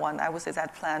invade Taiwan, I would say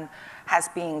that plan has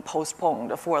been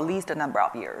postponed for at least a number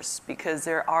of years because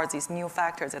there are these new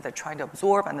factors that they're trying to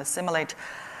absorb and assimilate.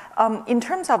 In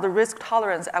terms of the risk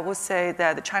tolerance, I would say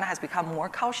that China has become more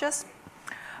cautious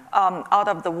out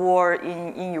of the war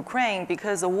in Ukraine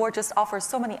because the war just offers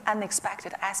so many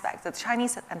unexpected aspects. The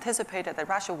Chinese anticipated that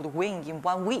Russia would win in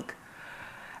 1 week.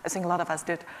 I think a lot of us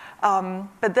did.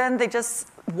 But then they just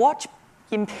watch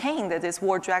in pain that this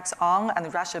war drags on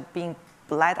and Russia being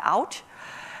bled out.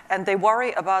 And they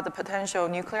worry about the potential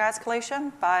nuclear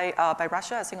escalation by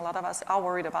Russia. I think a lot of us are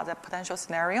worried about that potential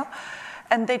scenario.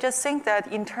 And they just think that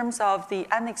in terms of the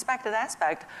unexpected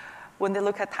aspect, when they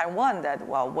look at Taiwan, that,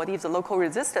 well, what if the local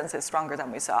resistance is stronger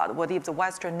than we thought? What if the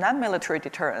Western non-military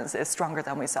deterrence is stronger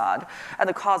than we thought? And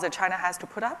the cost that China has to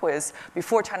put up with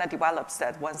before China develops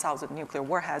that 1,000 nuclear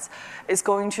warheads is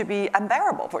going to be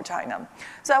unbearable for China.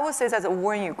 So I would say that the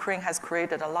war in Ukraine has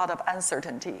created a lot of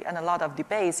uncertainty and a lot of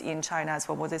debates in China as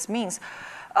for what this means.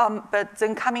 But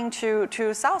then coming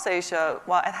to South Asia,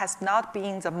 well, it has not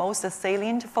been the most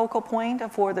salient focal point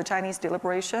for the Chinese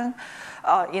deliberation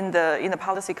in the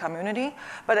policy community.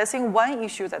 But I think one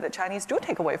issue that the Chinese do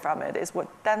take away from it is what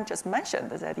Dan just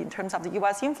mentioned, that in terms of the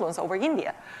US influence over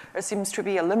India, there seems to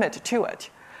be a limit to it.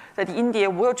 That India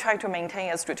will try to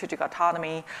maintain a strategic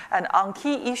autonomy, and on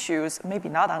key issues, maybe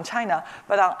not on China,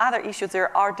 but on other issues,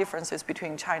 there are differences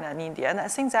between China and India. And I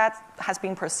think that has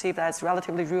been perceived as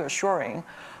relatively reassuring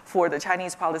for the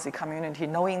Chinese policy community,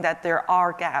 knowing that there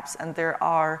are gaps and there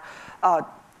are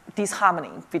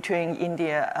disharmony between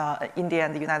India and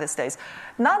the United States.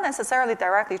 Not necessarily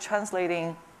directly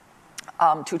translating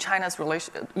to China's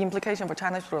implication for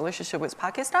China's relationship with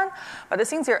Pakistan, but I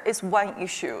think there is one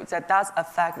issue that does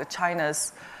affect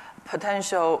China's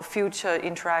potential future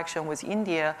interaction with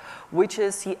India, which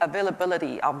is the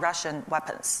availability of Russian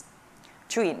weapons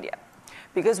to India.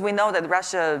 Because we know that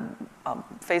Russia,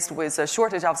 faced with a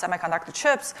shortage of semiconductor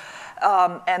chips,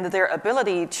 and their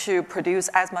ability to produce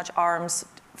as much arms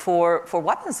for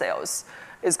weapon sales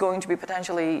is going to be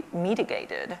potentially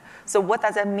mitigated. So what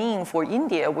does that mean for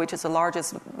India, which is the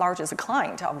largest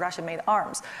client of Russian-made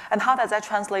arms? And how does that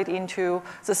translate into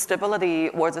the stability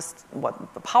or the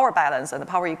power balance and the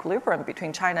power equilibrium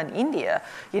between China and India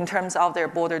in terms of their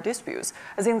border disputes?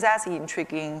 I think that's the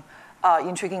intriguing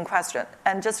intriguing question.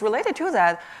 And just related to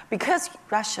that, because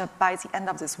Russia by the end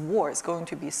of this war is going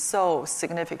to be so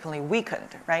significantly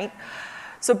weakened, right?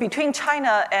 So between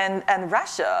China and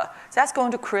Russia, that's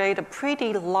going to create a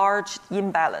pretty large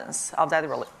imbalance of that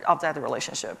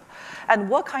relationship. And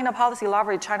what kind of policy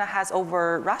leverage China has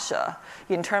over Russia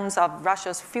in terms of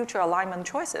Russia's future alignment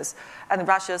choices and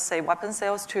Russia's, say, weapon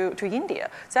sales to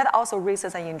India? That also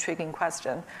raises an intriguing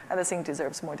question, and I think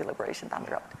deserves more deliberation down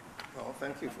the road. Well,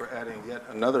 thank you for adding yet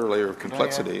another layer of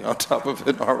complexity on top of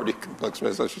an already complex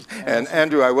resolution. And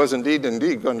Andrew, I was indeed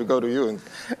going to go to you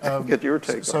and get your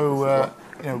take on this as well.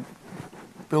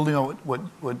 Building on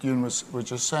what Yun was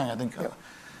just saying, I think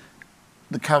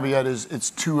the caveat is it's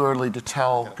too early to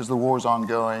tell because the war is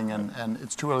ongoing, and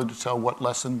it's too early to tell what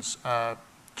lessons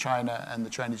China and the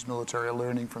Chinese military are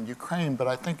learning from Ukraine. But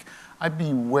I think I'd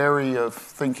be wary of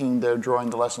thinking they're drawing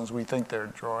the lessons we think they're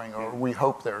drawing, or we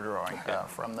hope they're drawing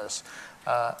from this.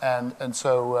 And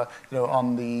so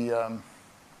on the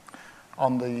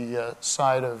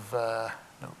side of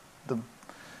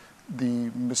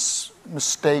the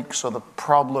mistakes or the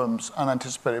problems,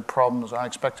 unanticipated problems,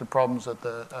 unexpected problems that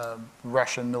the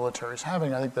Russian military is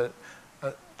having, I think that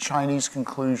Chinese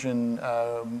conclusion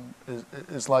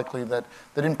is likely that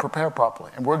they didn't prepare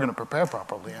properly, and we're going to prepare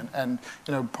properly. And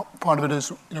part of it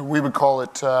is we would call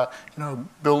it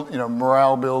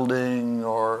morale building,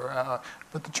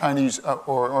 but the Chinese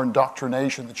or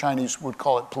indoctrination. The Chinese would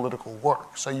call it political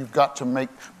work. So you've got to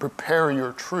prepare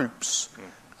your troops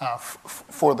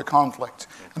for the conflict,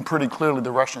 and pretty clearly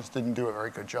the Russians didn't do a very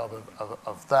good job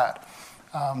of that.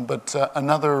 But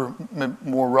another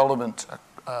more relevant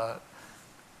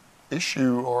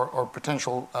issue or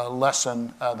potential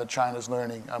lesson that China's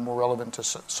learning, more relevant to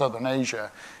Southern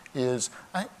Asia, is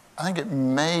I think it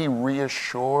may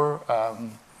reassure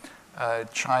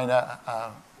China,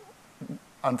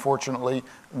 unfortunately,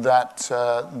 that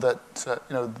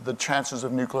the chances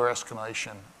of nuclear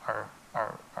escalation are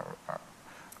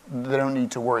they don't need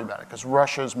to worry about it because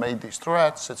Russia's made these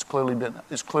threats. It's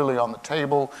clearly on the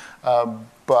table,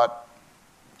 but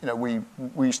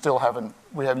we still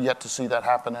have yet to see that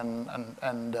happen,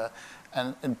 and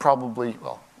probably,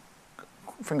 well,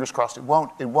 fingers crossed it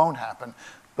won't happen.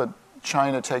 But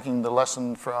China taking the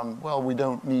lesson from, well, we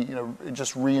don't need, it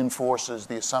just reinforces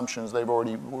the assumptions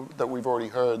that we've already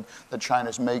heard that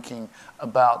China's making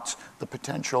about the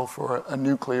potential for a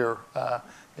nuclear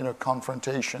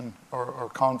confrontation or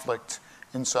conflict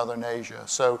in Southern Asia.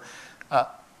 So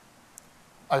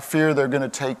I fear they're going to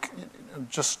take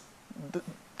just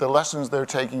the lessons they're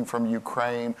taking from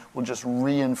Ukraine will just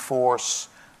reinforce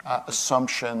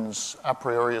assumptions, a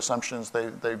priori assumptions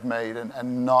they've made,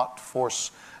 and not force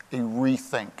a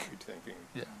rethink. Rethinking.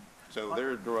 Yeah. So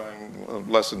they're drawing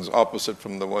lessons opposite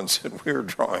from the ones that we're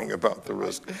drawing about the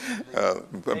risk,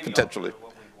 potentially.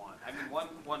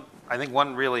 I think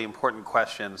one really important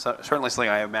question, certainly something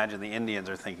I imagine the Indians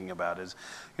are thinking about is,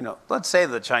 let's say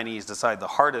the Chinese decide the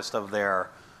hardest of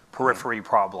their periphery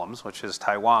problems, which is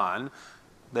Taiwan,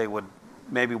 they would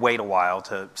maybe wait a while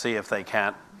to see if they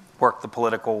can't work the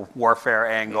political warfare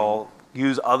angle,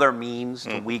 use other means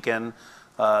to weaken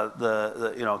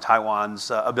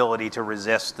Taiwan's ability to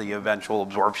resist the eventual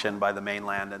absorption by the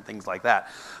mainland and things like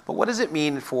that. But what does it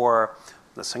mean for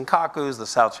the Senkakus, the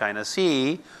South China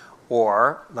Sea,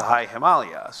 or the high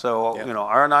Himalaya? So,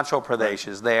 Arunachal Pradesh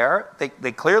is there.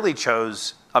 They clearly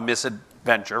chose a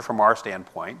misadventure from our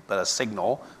standpoint, but a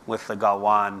signal with the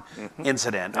Galwan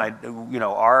incident.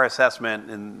 Our assessment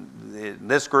in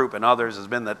this group and others has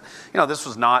been that, this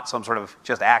was not some sort of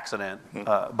just accident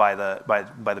by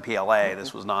the PLA.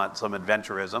 This was not some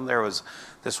adventurism.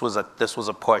 This was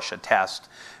a push, a test.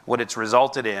 What it's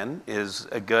resulted in is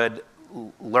a good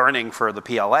learning for the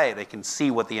PLA. They can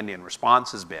see what the Indian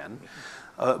response has been.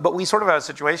 But we sort of have a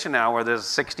situation now where there's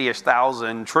 60-ish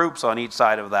thousand troops on each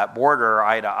side of that border,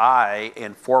 eye to eye,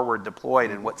 and forward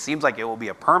deployed in what seems like it will be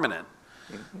a permanent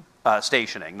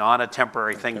stationing, not a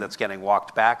temporary thing that's getting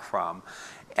walked back from.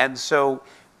 And so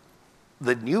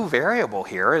the new variable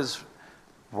here is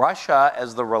Russia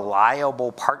as the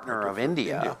reliable partner of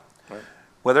India. Right.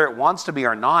 Whether it wants to be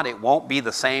or not, it won't be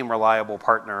the same reliable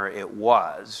partner it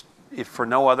was, if for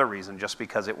no other reason, just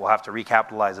because it will have to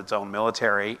recapitalize its own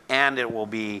military, and it will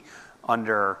be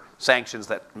under sanctions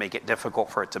that make it difficult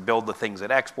for it to build the things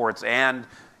it exports, and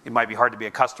it might be hard to be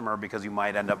a customer because you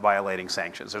might end up violating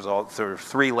sanctions. There's sort of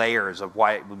three layers of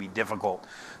why it would be difficult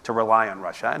to rely on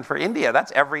Russia. And for India,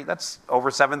 that's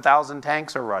over 7,000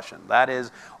 tanks are Russian. That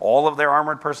is all of their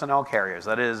armored personnel carriers.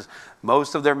 That is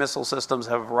most of their missile systems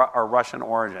are Russian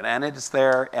origin, and it's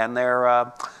their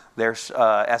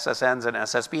SSNs and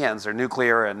SSBNs, their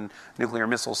nuclear and nuclear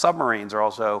missile submarines are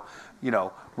also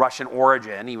Russian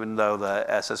origin, even though the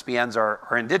SSBNs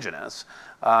are indigenous.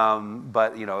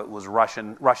 But it was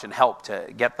Russian help to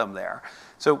get them there.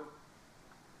 So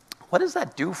what does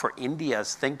that do for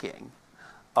India's thinking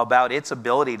about its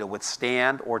ability to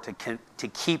withstand or to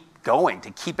keep going,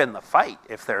 to keep in the fight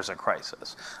if there's a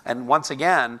crisis? And once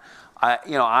again,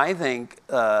 I think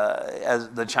as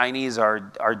the Chinese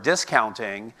are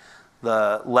discounting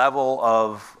the level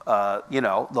of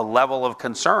the level of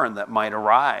concern that might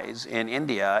arise in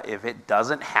India if it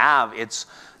doesn't have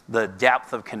the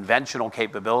depth of conventional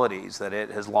capabilities that it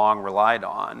has long relied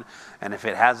on, and if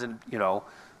it hasn't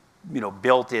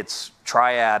built its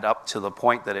triad up to the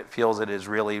point that it feels it is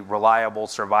really reliable,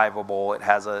 survivable. It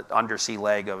has an undersea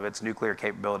leg of its nuclear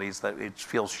capabilities that it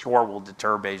feels sure will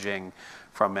deter Beijing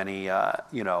from any,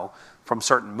 from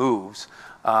certain moves.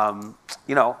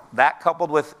 That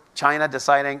coupled with China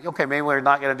deciding, okay, maybe we're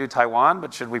not going to do Taiwan,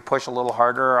 but should we push a little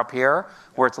harder up here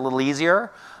where it's a little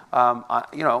easier?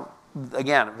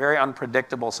 Again, very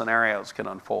unpredictable scenarios can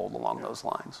unfold along those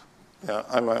lines. Yeah,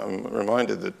 I'm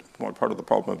reminded that one part of the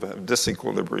problem of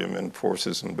disequilibrium in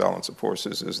forces and balance of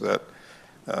forces is that,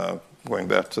 going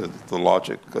back to the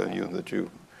logic that you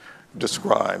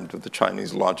described, the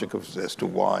Chinese logic as to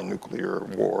why nuclear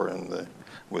war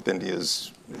with India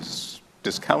is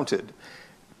discounted,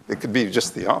 it could be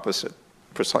just the opposite,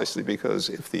 precisely because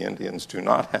if the Indians do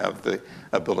not have the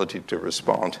ability to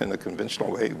respond in a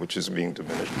conventional way, which is being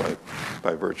diminished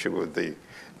by virtue of the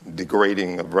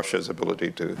degrading of Russia's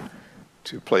ability to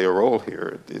play a role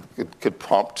here, it could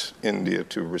prompt India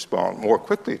to respond more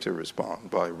quickly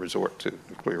by resort to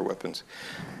nuclear weapons.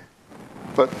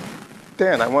 But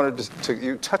Dan, I wanted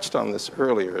you touched on this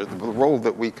earlier, the role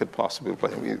that we could possibly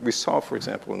play. We saw, for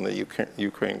example, in the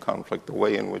Ukraine conflict, the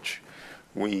way in which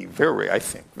we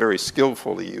very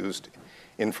skillfully used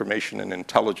information and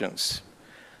intelligence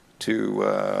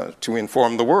to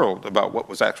inform the world about what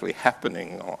was actually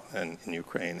happening in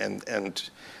Ukraine. And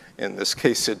in this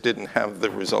case, it didn't have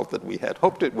the result that we had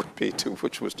hoped it would be,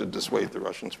 which was to dissuade the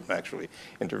Russians from actually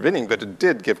intervening, but it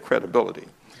did give credibility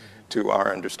to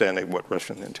our understanding of what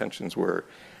Russian intentions were.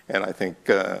 And I think,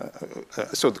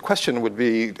 so the question would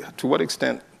be, to what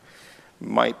extent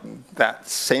might that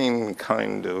same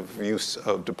kind of use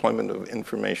of deployment of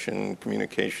information,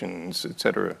 communications, et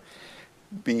cetera,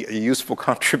 be a useful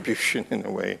contribution in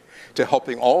a way to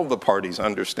helping all the parties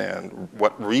understand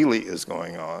what really is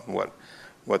going on,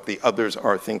 what the others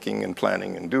are thinking and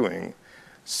planning and doing,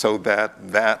 so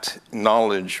that that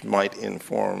knowledge might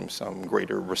inform some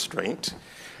greater restraint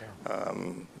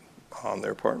on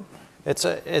their part? It's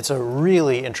a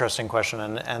really interesting question,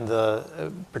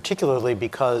 and particularly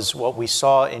because what we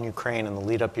saw in Ukraine in the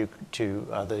lead up to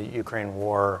the Ukraine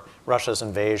war, Russia's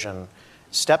invasion,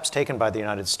 steps taken by the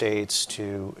United States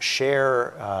to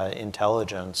share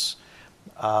intelligence,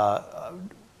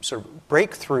 sort of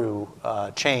breakthrough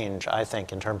change, I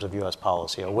think, in terms of U.S.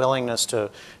 policy, a willingness to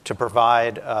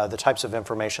provide the types of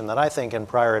information that I think in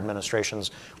prior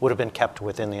administrations would have been kept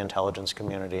within the intelligence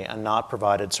community and not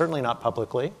provided, certainly not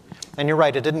publicly. And you're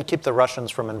right, it didn't keep the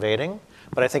Russians from invading,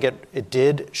 but I think it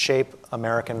did shape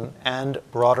American and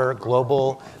broader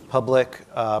global public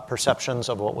perceptions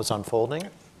of what was unfolding.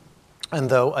 And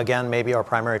though, again, maybe our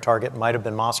primary target might have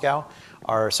been Moscow,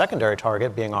 our secondary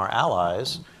target being our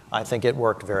allies, I think it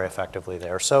worked very effectively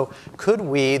there. So could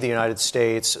we, the United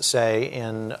States, say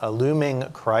in a looming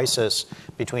crisis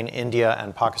between India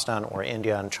and Pakistan or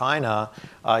India and China,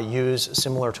 use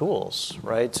similar tools,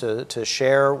 right, to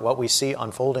share what we see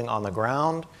unfolding on the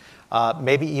ground,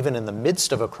 maybe even in the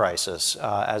midst of a crisis,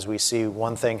 as we see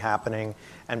one thing happening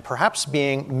and perhaps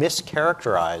being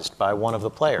mischaracterized by one of the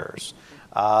players?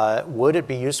 Would it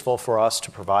be useful for us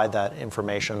to provide that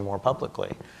information more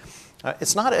publicly?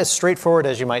 It's not as straightforward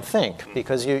as you might think,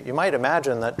 because you might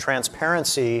imagine that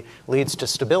transparency leads to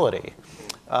stability.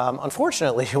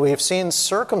 Unfortunately, we have seen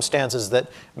circumstances that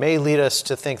may lead us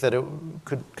to think that it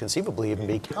could conceivably even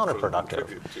be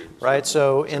counterproductive, right?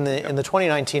 So in the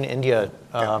 2019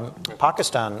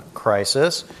 India-Pakistan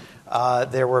crisis,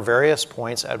 there were various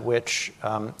points at which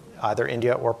either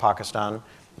India or Pakistan,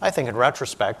 I think in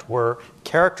retrospect, were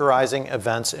characterizing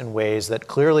events in ways that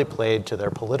clearly played to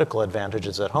their political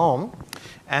advantages at home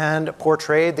and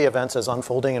portrayed the events as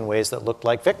unfolding in ways that looked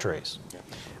like victories.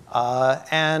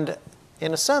 And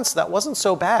in a sense, that wasn't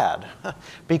so bad,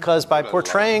 because by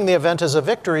portraying the event as a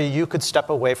victory, you could step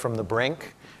away from the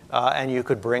brink and you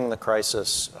could bring the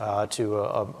crisis to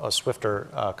a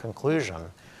swifter conclusion.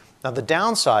 Now, the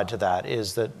downside to that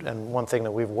is that, and one thing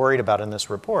that we've worried about in this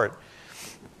report,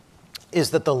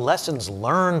 is that the lessons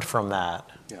learned from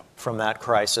that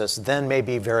crisis then may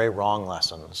be very wrong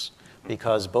lessons.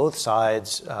 because both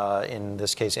sides, in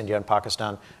this case India and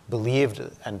Pakistan, believed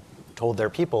and told their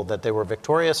people that they were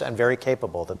victorious and very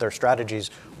capable, that their strategies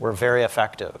were very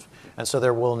effective. And so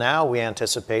there will now, we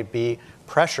anticipate, be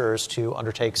pressures to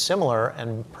undertake similar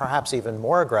and perhaps even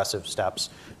more aggressive steps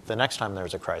the next time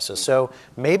there's a crisis. So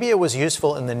maybe it was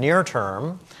useful in the near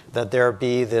term that there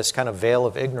be this kind of veil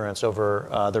of ignorance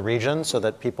over the region so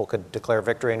that people could declare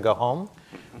victory and go home.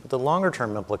 But the longer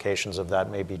term implications of that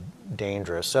may be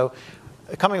dangerous. So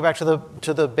coming back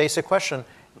to the basic question,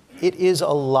 it is a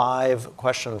live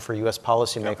question for U.S.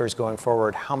 policymakers going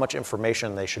forward how much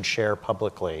information they should share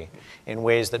publicly in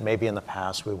ways that maybe in the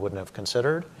past we wouldn't have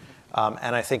considered.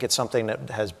 And I think it's something that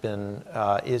has been,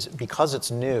 is because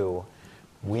it's new,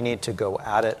 we need to go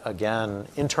at it again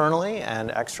internally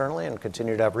and externally and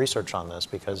continue to have research on this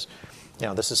because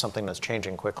this is something that's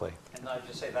changing quickly. And I'd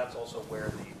just say that's also where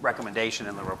the recommendation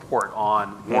in the report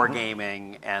on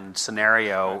wargaming and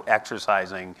scenario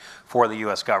exercising for the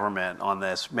U.S. government on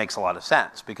this makes a lot of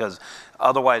sense because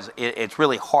otherwise it's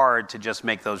really hard to just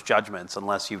make those judgments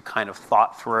unless you've kind of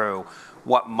thought through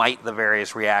what might the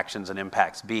various reactions and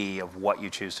impacts be of what you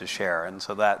choose to share. And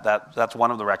so that's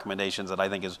one of the recommendations that I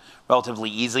think is relatively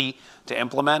easy to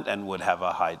implement and would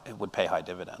pay high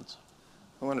dividends.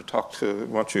 I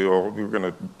want you all, we're going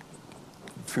to,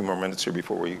 a few more minutes here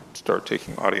before we start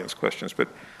taking audience questions,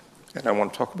 and I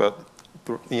want to talk about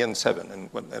the N7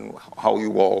 and how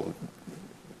you all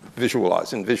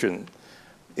envision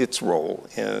its role,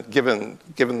 given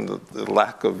the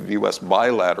lack of U.S.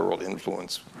 bilateral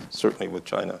influence, certainly with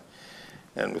China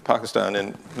and with Pakistan,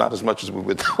 and not as much as we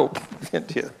would hope with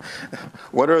India.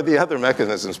 What are the other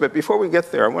mechanisms? But before we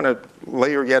get there, I want to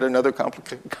layer yet another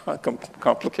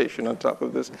complication on top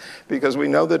of this, because we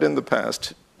know that in the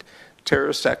past,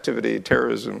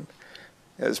 terrorism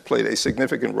has played a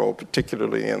significant role,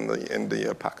 particularly in the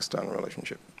India-Pakistan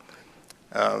relationship.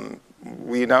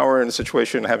 We now are in a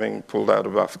situation, having pulled out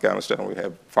of Afghanistan, we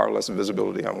have far less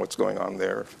visibility on what's going on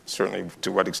there, certainly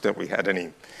to what extent we had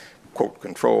any, quote,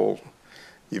 control,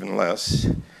 even less.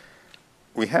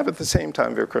 We have at the same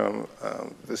time, Vikram,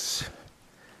 this,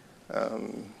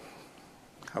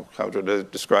 how to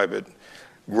describe it,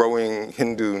 growing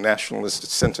Hindu nationalist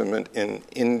sentiment in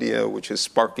India, which is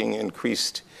sparking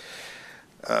increased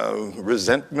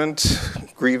resentment,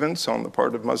 grievance on the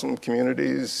part of Muslim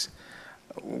communities.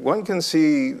 One can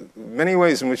see many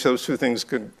ways in which those two things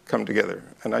could come together.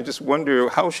 And I just wonder,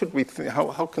 how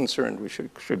concerned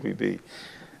should we be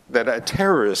that a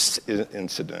terrorist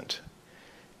incident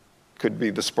could be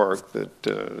the spark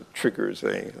that triggers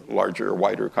a larger,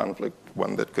 wider conflict,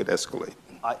 one that could escalate?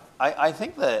 I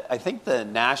think the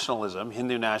nationalism,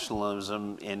 Hindu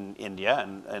nationalism in India,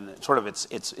 and sort of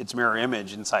its mirror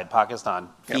image inside Pakistan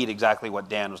feed exactly what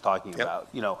Dan was talking about.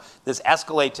 This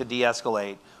escalate to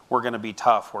de-escalate. We're going to be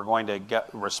tough. We're going to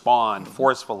respond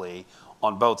forcefully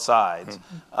on both sides.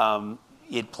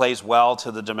 It plays well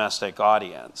to the domestic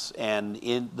audience, and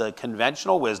in the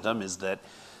conventional wisdom is that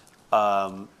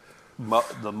the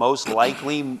most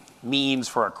likely means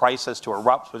for a crisis to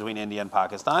erupt between India and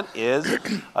Pakistan is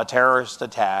a terrorist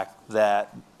attack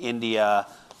that India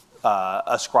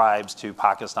ascribes to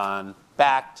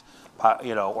Pakistan-backed,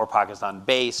 or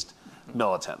Pakistan-based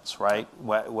militants, right?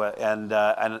 And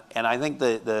I think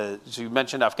so you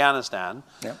mentioned Afghanistan.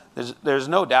 Yeah. There's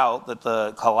no doubt that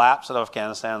the collapse of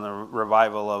Afghanistan, the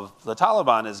revival of the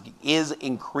Taliban is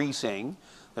increasing.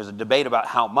 There's a debate about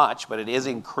how much, but it is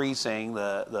increasing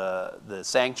the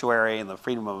sanctuary and the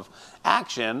freedom of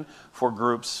action for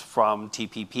groups from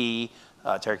TPP,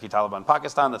 Tehrik-i-Taliban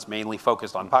Pakistan, that's mainly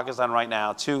focused on Pakistan right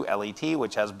now, to LET,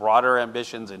 which has broader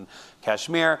ambitions in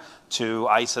Kashmir, to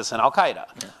ISIS and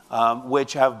Al-Qaeda,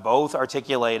 which have both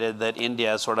articulated that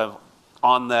India is sort of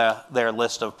on their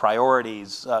list of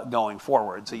priorities going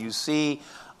forward. So you see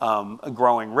a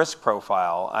growing risk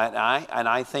profile, and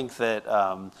I think that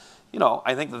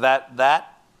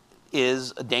that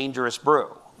is a dangerous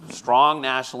brew. Strong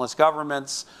nationalist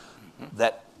governments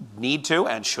that need to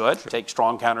and should take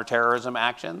strong counterterrorism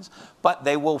actions, but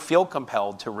they will feel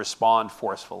compelled to respond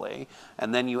forcefully,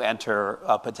 and then you enter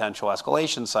a potential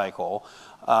escalation cycle.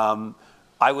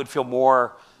 I would feel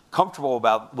more comfortable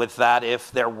with that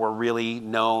if there were really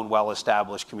known,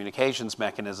 well-established communications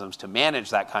mechanisms to manage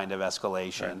that kind of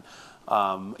escalation.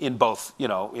 Right. In both,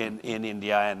 in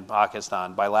India and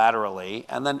Pakistan bilaterally,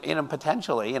 and then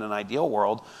potentially, in an ideal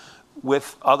world,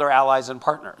 with other allies and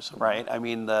partners, right? I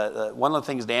mean, one of the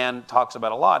things Dan talks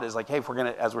about a lot is like, hey,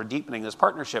 as we're deepening this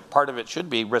partnership, part of it should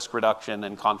be risk reduction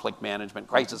and conflict management,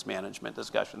 crisis management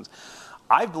discussions.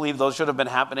 I believe those should have been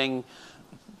happening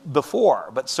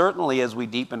before, but certainly as we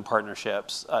deepen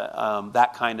partnerships,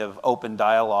 that kind of open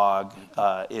dialogue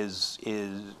is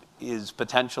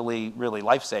potentially really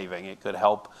life-saving. It could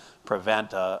help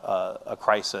prevent a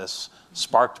crisis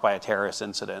sparked by a terrorist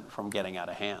incident from getting out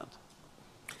of hand.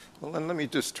 Well, then let me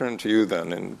just turn to you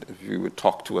then, and if you would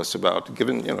talk to us about,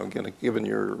 given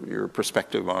your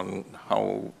perspective on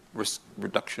how risk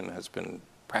reduction has been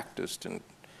practiced, and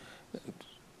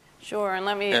sure, and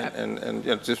let me and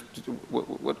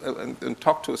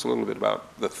talk to us a little bit about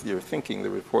your thinking,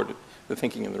 the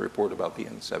thinking in the report about the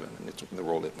N7 and the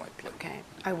role it might play. Okay,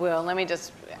 I will. Let me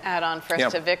just add on first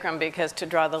to Vikram, because to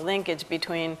draw the linkage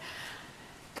between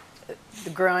the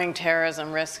growing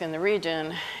terrorism risk in the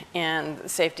region and the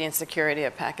safety and security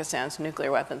of Pakistan's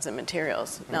nuclear weapons and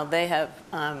materials. Now, they have,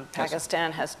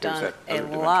 Pakistan has done a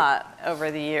lot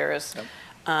over the years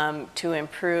to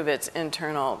improve its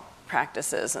internal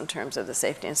practices in terms of the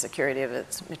safety and security of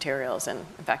its materials. And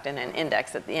in fact, in an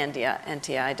index that the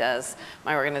NTI does,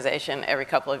 my organization, every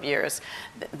couple of years,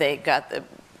 they got the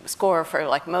score for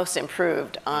like most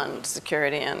improved on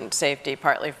security and safety,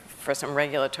 partly for some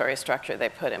regulatory structure they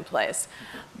put in place.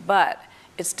 But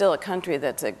it's still a country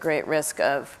that's at great risk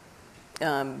of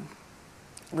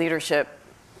leadership,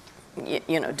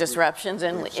 disruptions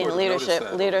in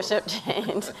leadership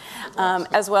change,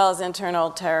 as well as internal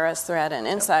terrorist threat and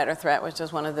insider threat, which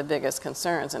is one of the biggest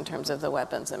concerns in terms of the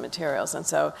weapons and materials. And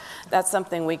so that's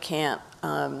something we can't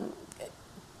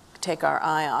take our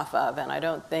eye off of. And I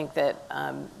don't think that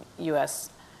U.S.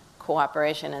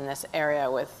 cooperation in this area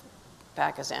with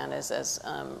Pakistan is as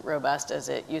robust as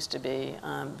it used to be,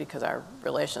 because our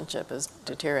relationship has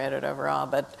deteriorated overall.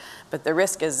 But the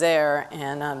risk is there,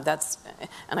 and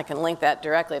and I can link that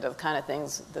directly to the kind of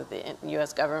things that the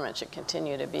U.S. government should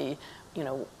continue to be,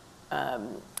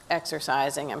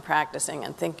 exercising and practicing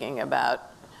and thinking about,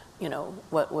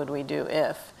 what would we do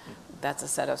if that's a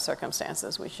set of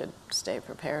circumstances we should stay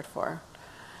prepared for.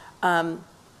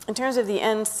 In terms of the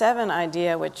N7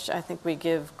 idea, which I think we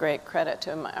give great credit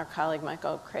to our colleague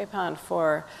Michael Crapon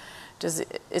for,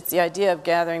 it's the idea of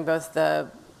gathering both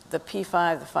the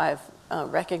P5, the five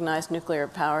recognized nuclear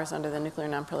powers under the Nuclear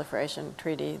Non-Proliferation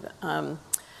Treaty,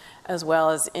 as well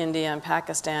as India and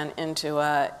Pakistan into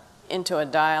a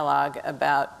dialogue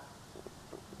about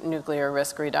nuclear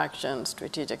risk reduction,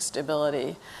 strategic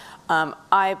stability.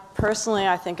 I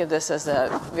think of this as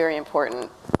a very important,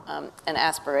 an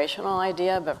aspirational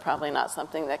idea, but probably not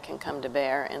something that can come to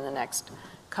bear in the next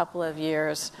couple of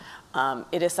years.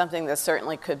 It is something that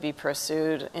certainly could be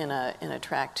pursued in a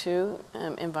track 2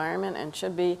 environment, and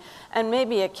should be, and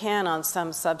maybe it can on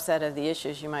some subset of the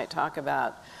issues you might talk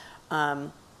about. I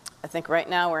think right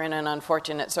now we're in an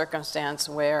unfortunate circumstance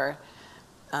where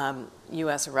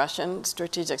U.S.-Russian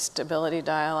strategic stability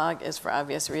dialogue is, for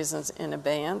obvious reasons, in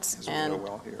abeyance,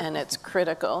 and it's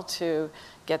critical to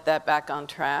get that back on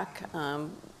track.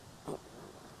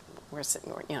 We're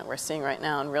seeing right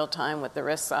now in real time what the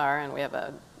risks are, and we have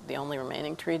the only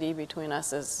remaining treaty between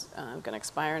us is going to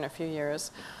expire in a few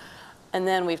years. And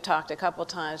then we've talked a couple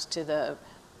times to the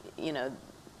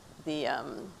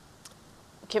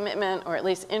commitment, or at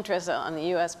least interest on the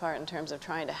U.S. part in terms of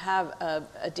trying to have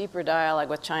a deeper dialogue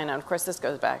with China. And of course, this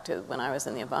goes back to when I was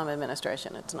in the Obama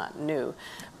administration. It's not new.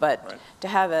 But to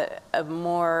have a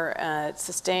more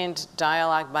sustained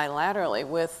dialogue bilaterally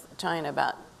with China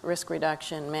about risk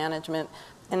reduction, management.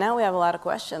 And now we have a lot of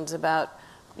questions about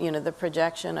the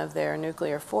projection of their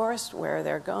nuclear force, where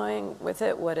they're going with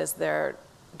it, what is their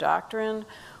doctrine,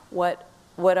 what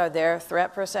are their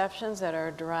threat perceptions that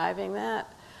are driving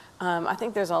that. I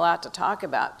think there's a lot to talk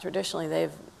about. Traditionally,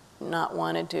 they've not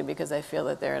wanted to because they feel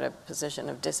that they're in a position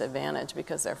of disadvantage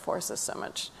because their force is so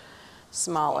much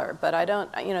smaller. But I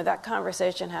don't, that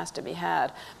conversation has to be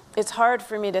had. It's hard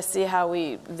for me to see how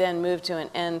we then move to an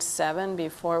N7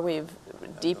 before we've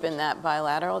deepened that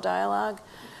bilateral dialogue.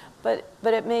 But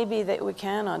it may be that we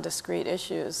can on discrete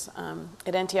issues.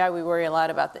 At NTI, we worry a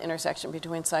lot about the intersection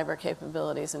between cyber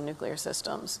capabilities and nuclear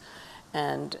systems,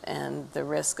 and the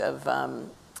risk of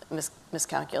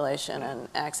miscalculation and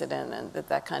accident, and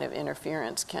that kind of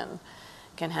interference can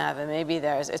have. And maybe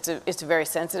it's a very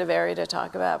sensitive area to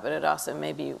talk about, but it also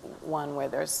may be one where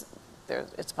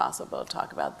it's possible to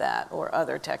talk about that or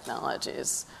other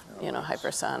technologies,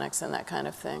 hypersonics and that kind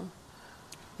of thing.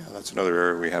 Yeah, that's another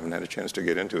area we haven't had a chance to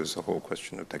get into, is the whole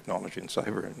question of technology and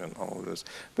cyber and all of this.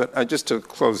 But just to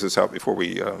close this out before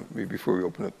we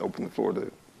open the floor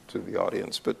to the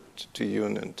audience, but to you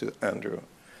and to Andrew,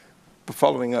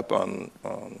 following up on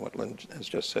what Lynn has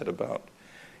just said about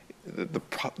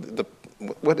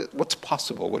what's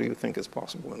possible, what do you think is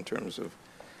possible in terms of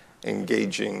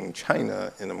engaging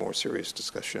China in a more serious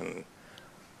discussion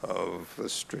of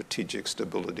strategic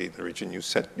stability in the region.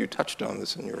 You touched on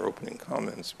this in your opening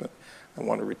comments, but I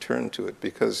want to return to it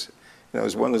because,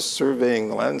 as one is surveying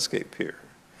the landscape here,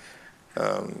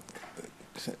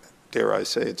 dare I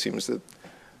say, it seems that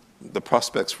the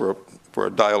prospects for a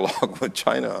dialogue with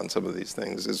China on some of these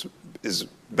things is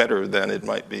better than it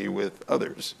might be with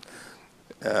others.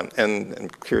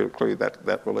 And clearly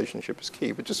that relationship is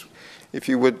key. But just if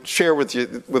you would share with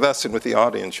us and with the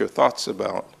audience your thoughts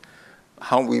about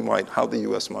how the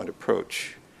U.S. might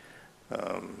approach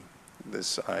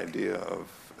this idea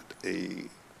of a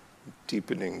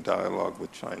deepening dialogue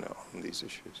with China on these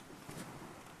issues.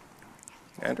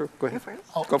 Andrew, go ahead.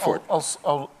 Go for it.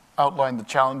 I'll outline the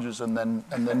challenges, and then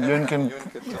Yun can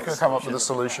come up with the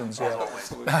solutions.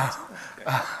 Yeah.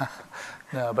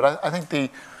 No, but I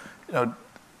think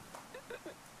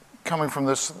coming from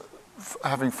this,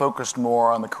 having focused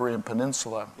more on the Korean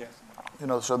Peninsula, yes.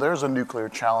 So there's a nuclear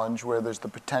challenge where there's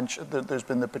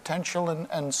been the potential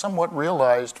and somewhat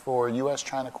realized for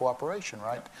U.S.-China cooperation,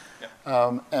 right?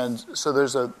 Yeah. And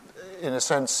so in a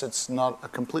sense, it's not a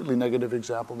completely negative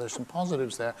example. There's some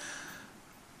positives there.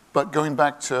 But going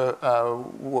back to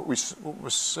what was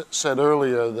said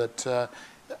earlier, that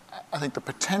I think the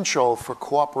potential for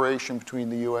cooperation between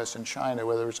the U.S. and China,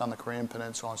 whether it's on the Korean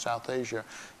Peninsula or South Asia,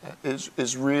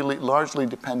 is really largely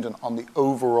dependent on the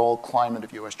overall climate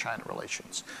of U.S.-China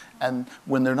relations. And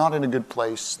when they're not in a good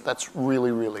place, that's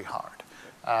really, really hard.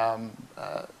 But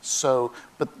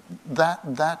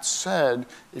that said,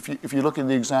 if you look at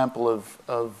the example of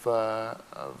the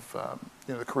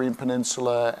Korean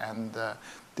Peninsula and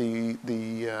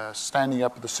the standing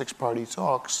up of the six-party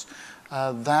talks,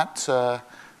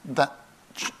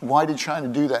 why did China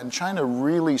do that? And China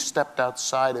really stepped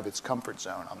outside of its comfort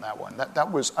zone on that one.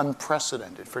 That was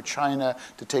unprecedented for China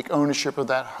to take ownership of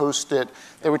that, host it.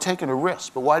 They were taking a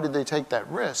risk. But why did they take that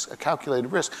risk, a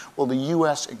calculated risk? Well, the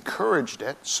U.S. encouraged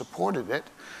it, supported it.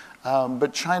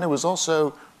 But China was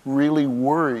also really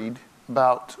worried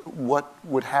about what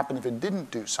would happen if it didn't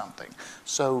do something.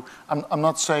 So I'm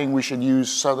not saying we should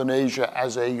use Southern Asia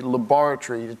as a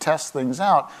laboratory to test things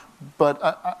out, but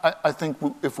I think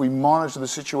if we monitor the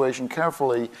situation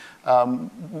carefully,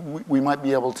 we might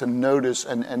be able to notice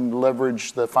and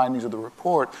leverage the findings of the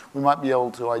report. We might be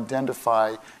able to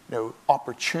identify,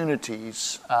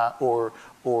 opportunities or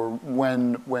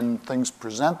when things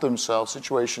present themselves,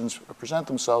 situations present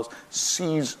themselves,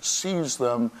 seize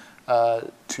them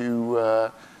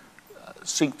to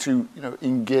seek to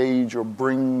engage or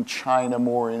bring China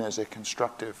more in as a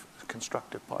constructive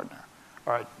partner.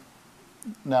 All right.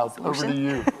 Now, over to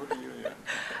you.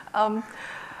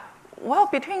 Well,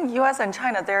 between U.S. and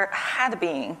China, there had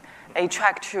been a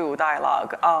Track 2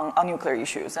 dialogue on nuclear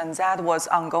issues, and that was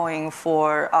ongoing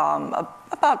for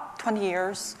about 20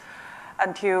 years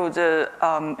until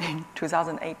in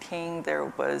 2018, there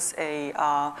was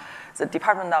the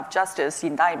Department of Justice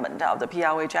indictment of the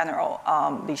PLA general,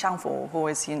 Li Shangfu, who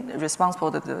is responsible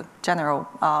for the General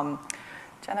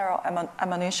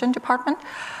Ammunition Department.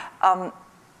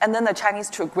 And then the Chinese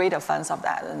took great offense of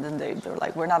that, and then they were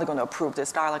like, we're not going to approve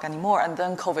this dialogue anymore. And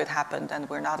then COVID happened, and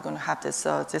we're not going to have this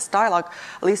dialogue,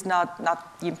 at least not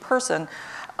in person.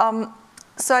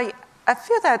 So I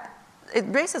feel that it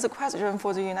raises a question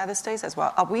for the United States as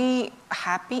well. Are we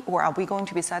happy, or are we going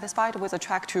to be satisfied with a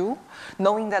Track 2,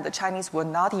 knowing that the Chinese will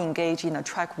not engage in a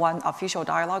Track 1 official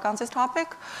dialogue on this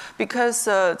topic? Because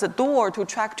the door to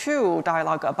Track 2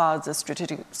 dialogue about the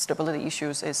strategic stability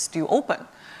issues is still open.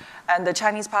 And the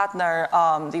Chinese partner,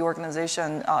 the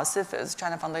organization CIFIS,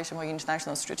 China Foundation for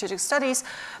International Strategic Studies,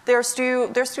 they're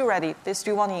still ready. They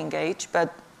still want to engage,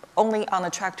 but only on a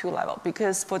Track 2 level.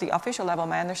 Because for the official level,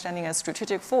 my understanding is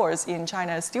strategic force in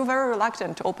China is still very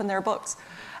reluctant to open their books.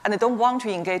 And they don't want to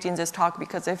engage in this talk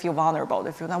because they feel vulnerable.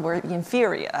 They feel that we're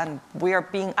inferior, and we are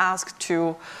being asked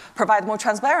to provide more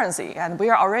transparency, and we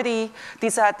are already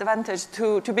disadvantaged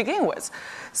to begin with.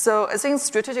 So I think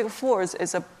strategic force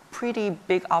is a pretty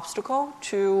big obstacle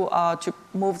to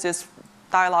move this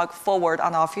dialogue forward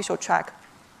on the official track.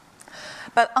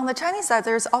 But on the Chinese side,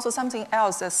 there's also something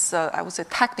else that's, I would say,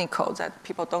 technical that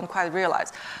people don't quite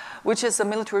realize, which is the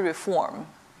military reform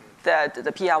that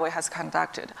the PLA has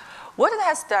conducted. What it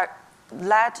has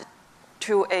led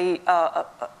to a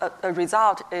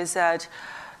result is that,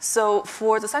 so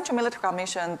for the Central Military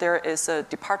Commission, there is a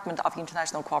Department of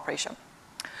International Cooperation.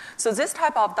 So this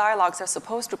type of dialogues are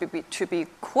supposed to be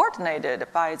coordinated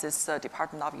by this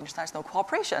Department of International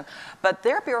Cooperation, but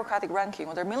their bureaucratic ranking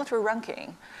or their military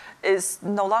ranking is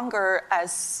no longer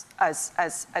as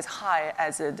high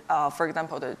as it, for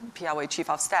example, the PLA Chief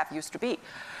of Staff used to be.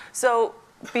 So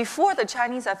before the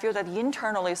Chinese, I feel that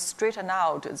internally straighten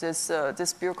out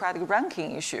this bureaucratic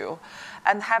ranking issue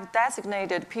and have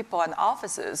designated people and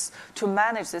offices to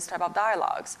manage this type of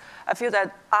dialogues. I feel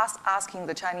that us asking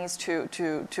the Chinese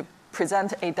to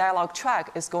present a dialogue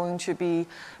track is going to be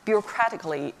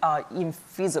bureaucratically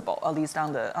infeasible, at least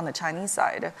on the Chinese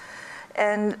side.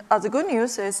 And the good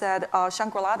news is that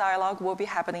Shangri-La Dialogue will be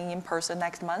happening in person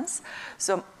next month.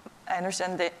 So I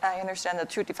understand the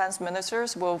two defense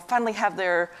ministers will finally have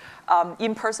their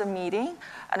in-person meeting,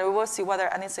 and we will see whether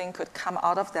anything could come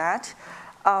out of that.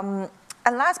 And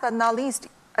last but not least,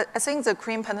 I think the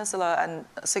Korean Peninsula and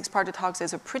six-party talks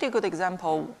is a pretty good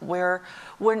example where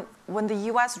when the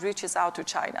U.S. reaches out to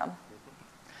China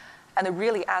and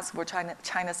really asks for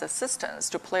China's assistance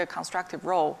to play a constructive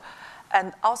role,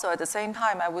 and also at the same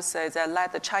time, I would say that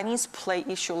let the Chinese play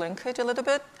issue linkage a little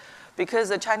bit, because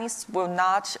the Chinese will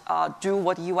not do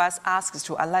what the U.S. asks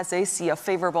to unless they see a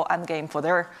favorable endgame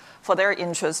for their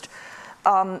interest.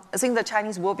 I think the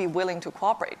Chinese will be willing to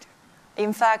cooperate.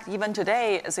 In fact, even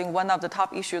today, I think one of the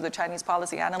top issues the Chinese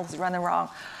policy analysts run around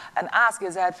and ask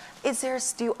is that, is there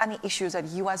still any issues that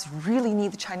the U.S. really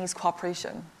need Chinese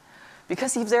cooperation?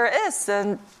 Because if there is,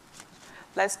 then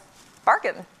let's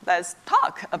bargain. Let's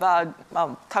talk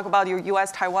about your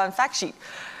U.S.-Taiwan fact sheet.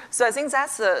 So I think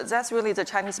that's really the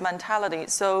Chinese mentality.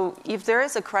 So if there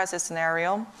is a crisis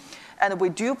scenario, and we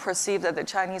do perceive that the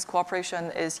Chinese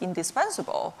cooperation is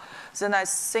indispensable, then I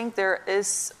think there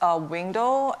is a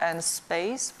window and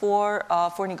space for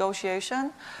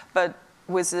negotiation, but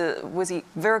with a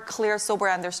very clear, sober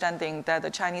understanding that the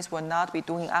Chinese will not be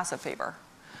doing us a favor.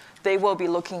 They will be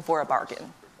looking for a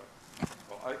bargain.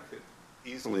 Well, I could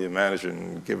easily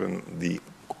imagine, given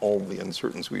all the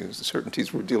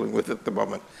uncertainties we're dealing with at the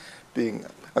moment, being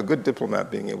a good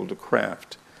diplomat being able to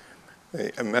craft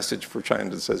a message for China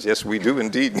that says, yes, we do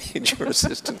indeed need your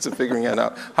assistance in figuring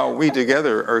out how we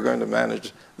together are going to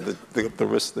manage the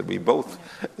risks that we both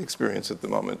experience at the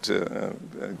moment,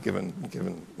 given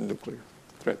nuclear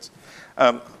threats.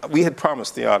 We had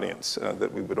promised the audience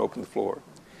that we would open the floor.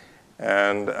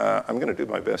 And I'm going to do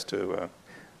my best to,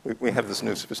 we have this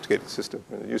new sophisticated system.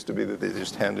 It used to be that they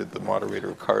just handed the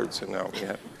moderator cards, and now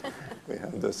we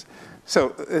have this.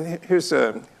 So here's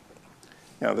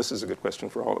this is a good question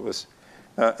for all of us.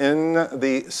 In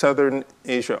the Southern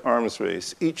Asia arms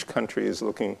race, each country is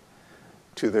looking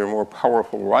to their more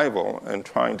powerful rival and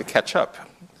trying to catch up.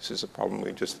 This is a problem we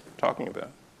were just talking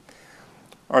about.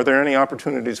 Are there any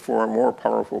opportunities for more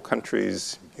powerful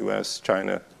countries, US,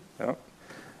 China,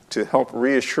 to help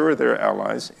reassure their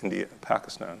allies, India and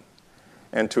Pakistan,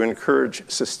 and to encourage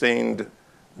sustained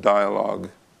dialogue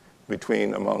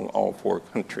among all four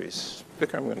countries?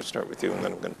 Vic, I'm going to start with you, and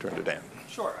then I'm going to turn to Dan.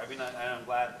 Sure. I mean, I'm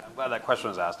glad that question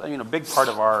was asked. I mean, a big part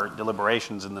of our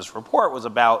deliberations in this report was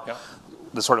about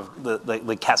the sort of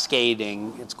the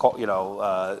cascading, it's called,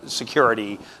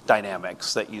 security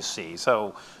dynamics that you see.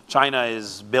 So China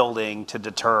is building to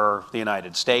deter the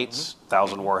United States.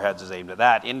 1,000 warheads is aimed at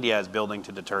that. India is building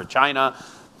to deter China.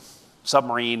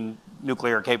 Submarine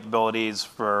nuclear capabilities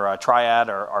for Triad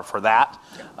are for that.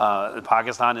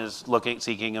 Pakistan is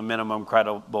seeking a minimum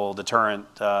credible deterrent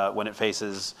when it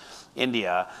faces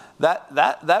India.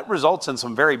 That results in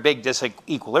some very big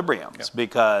disequilibriums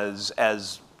because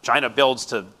as China builds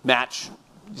to match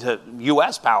to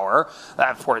U.S. power,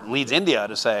 that leads India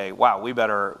to say, "Wow, we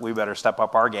better step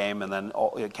up our game," and then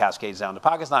it cascades down to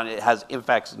Pakistan. It has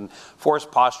effects in force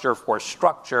posture, force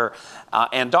structure,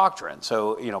 and doctrine.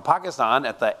 So, Pakistan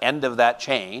at the end of that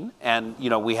chain, and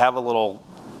we have a little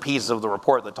piece of the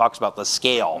report that talks about the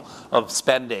scale of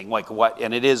spending,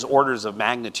 and it is orders of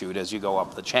magnitude as you go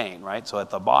up the chain, right? So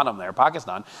at the bottom there,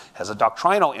 Pakistan has a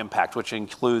doctrinal impact, which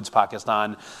includes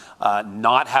Pakistan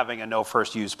not having a no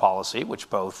first use policy, which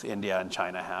both India and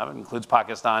China have. It includes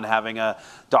Pakistan having a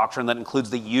doctrine that includes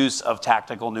the use of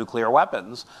tactical nuclear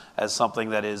weapons as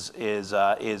something that is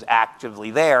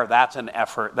actively there. That's an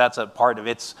effort. That's a part of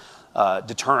its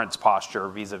deterrence posture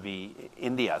vis-a-vis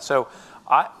India. So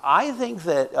I think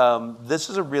that this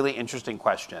is a really interesting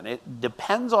question. It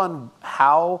depends on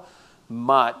how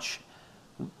much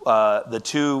the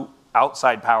two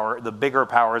outside power, the bigger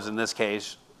powers in this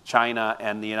case, China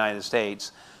and the United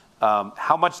States,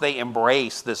 how much they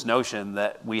embrace this notion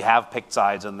that we have picked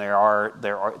sides and there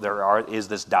is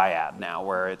this dyad now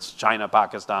where it's China,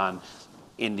 Pakistan,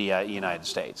 India, United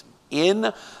States.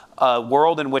 In a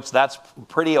world in which that's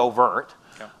pretty overt,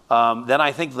 then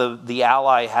I think the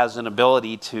ally has an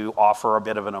ability to offer a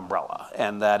bit of an umbrella,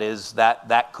 and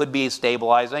that could be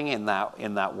stabilizing in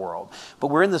that world. But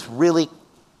we're in this really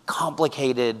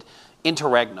complicated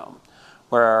interregnum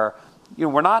where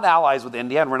we're not allies with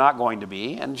India, and we're not going to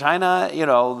be. And China,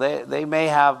 they may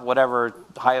have whatever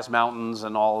highest mountains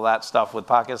and all of that stuff with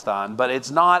Pakistan, but it's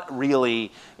not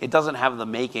really. It doesn't have the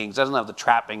makings, doesn't have the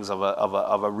trappings of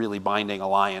a really binding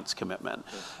alliance commitment.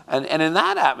 And in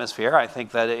that atmosphere, I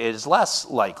think that it is less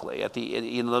likely. At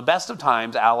the best of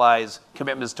times, allies'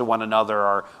 commitments to one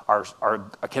another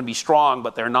can be strong,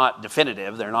 but they're not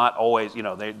definitive. They're not always,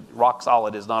 rock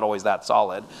solid is not always that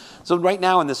solid. So right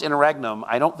now in this interregnum,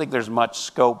 I don't think there's much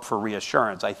scope for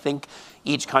reassurance. I think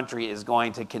each country is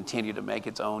going to continue to make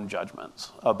its own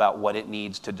judgments about what it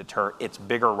needs to deter its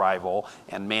bigger rival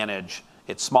and manage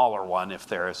its smaller one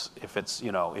if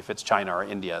it's China or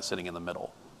India sitting in the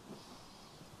middle.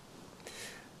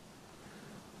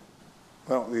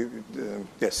 Well,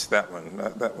 yes, that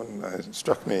one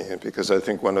struck me because I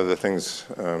think one of the things,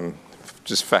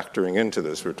 just factoring into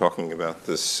this, we're talking about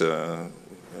this,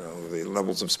 the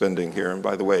levels of spending here. And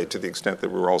by the way, to the extent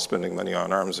that we're all spending money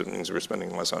on arms, it means we're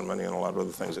spending less on money on a lot of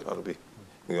other things that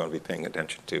we ought to be paying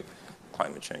attention to,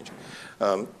 climate change.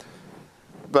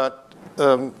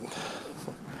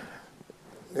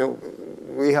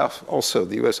 We have also,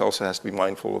 the U.S. also has to be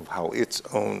mindful of how its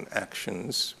own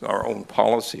actions, our own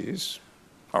policies,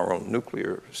 our own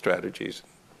nuclear strategies,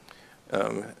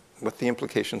 what the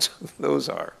implications of those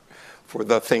are for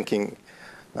the thinking.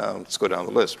 Let's go down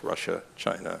the list: Russia,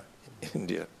 China,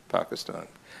 India, Pakistan.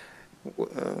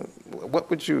 What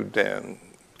would you, Dan,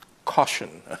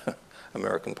 caution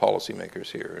American policymakers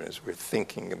here as we're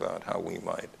thinking about how we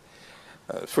might,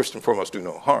 first and foremost, do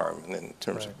no harm in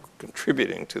terms of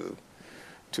contributing to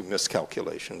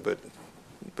miscalculation, but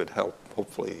help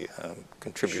hopefully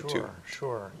contribute to.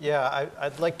 Sure. Yeah,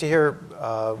 I'd like to hear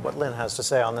what Lynn has to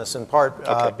say on this, in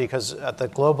part because at the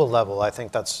global level, I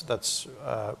think that's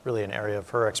really an area of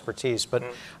her expertise. But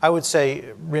I would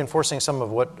say, reinforcing some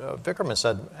of what Vikram has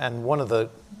said, and one of the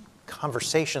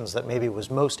conversations that maybe was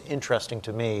most interesting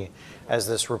to me as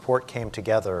this report came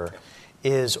together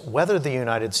is whether the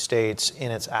United States,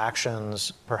 in its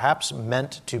actions, perhaps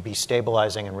meant to be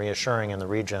stabilizing and reassuring in the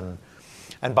region,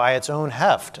 and by its own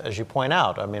heft, as you point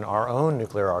out, I mean, our own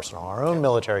nuclear arsenal, our own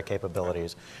military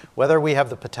capabilities, whether we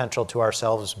have the potential to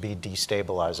ourselves be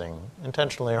destabilizing,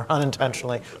 intentionally or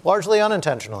unintentionally, largely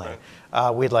unintentionally,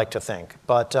 we'd like to think.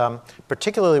 But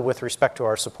particularly with respect to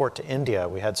our support to India,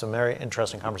 we had some very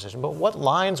interesting conversation about what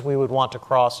lines we would want to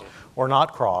cross or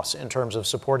not cross in terms of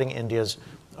supporting India's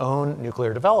own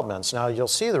nuclear developments. Now, you'll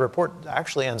see the report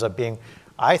actually ends up being,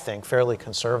 I think, fairly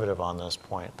conservative on this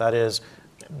point. That is,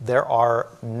 there are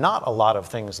not a lot of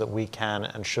things that we can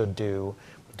and should do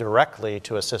directly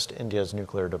to assist India's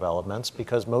nuclear developments,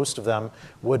 because most of them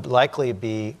would likely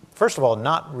be, first of all,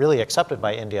 not really accepted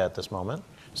by India at this moment.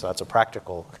 So that's a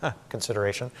practical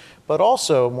consideration. But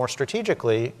also, more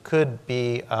strategically, could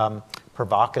be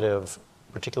provocative,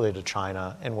 particularly to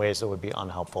China, in ways that would be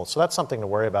unhelpful. So that's something to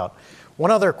worry about.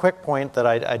 One other quick point that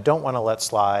I don't want to let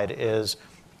slide is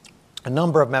a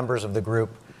number of members of the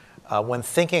group, when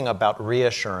thinking about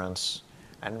reassurance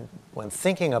and when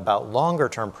thinking about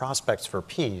longer-term prospects for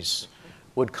peace,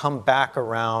 would come back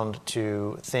around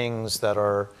to things that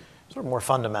are sort of more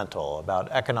fundamental, about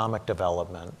economic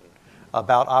development,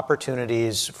 about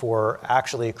opportunities for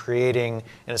actually creating,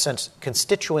 in a sense,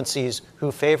 constituencies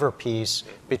who favor peace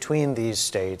between these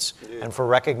states, and for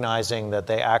recognizing that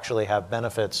they actually have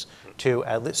benefits to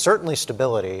at least certainly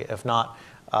stability, if not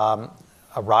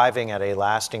arriving at a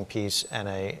lasting peace and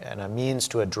a means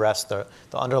to address the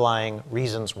underlying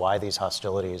reasons why these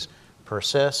hostilities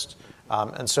persist.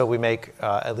 And so we make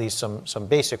at least some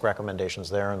basic recommendations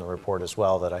there in the report as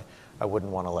well that I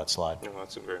wouldn't want to let slide. No,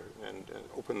 that's and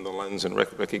open the lens and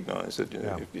recognize that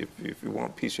if you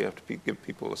want peace, you have to give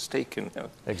people a stake in it.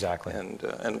 Exactly. And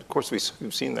of course,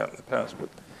 we've seen that in the past with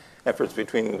efforts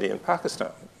between India and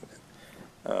Pakistan,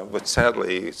 but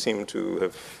sadly seem to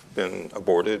have been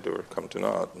aborted or come to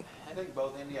naught. I think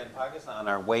both India and Pakistan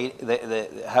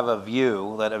they have a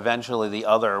view that eventually the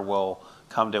other will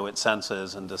come to its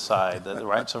senses and decide that,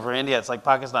 right? So for India, it's like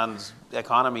Pakistan's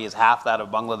economy is half that of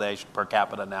Bangladesh per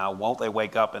capita now. Won't they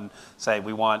wake up and say,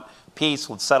 we want peace,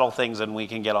 let's settle things and we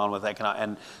can get on with economic?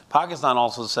 And Pakistan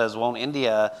also says, won't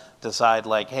India decide,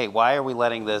 like, hey, why are we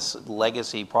letting this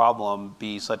legacy problem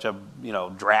be such a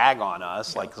drag on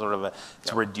us, like sort of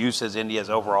to reduces India's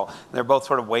overall? And they're both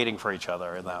sort of waiting for each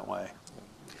other in that way.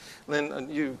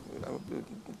 Lynn,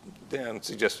 Dan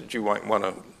suggested you might want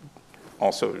to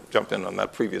also jump in on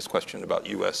that previous question about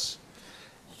U.S.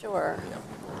 Sure. Yeah.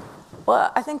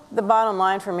 Well, I think the bottom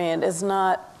line for me, it is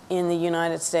not in the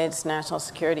United States' national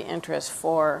security interest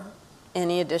for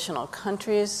any additional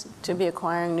countries to be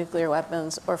acquiring nuclear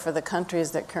weapons, or for the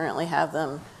countries that currently have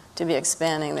them to be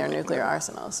expanding their nuclear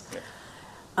arsenals.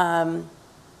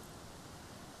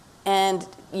 And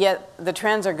yet the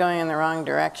trends are going in the wrong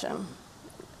direction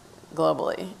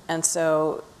globally. And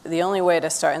so the only way to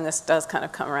start, and this does kind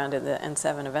of come around to the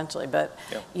N7 eventually, but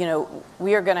you know,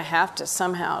 we are going to have to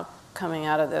somehow, coming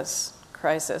out of this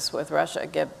crisis with Russia,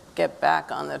 get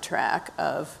back on the track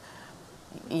of,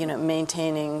 you know,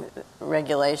 maintaining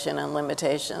regulation and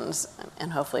limitations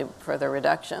and hopefully further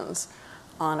reductions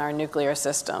on our nuclear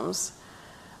systems.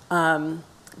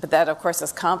 But that, of course,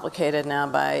 is complicated now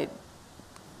by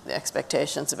the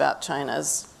expectations about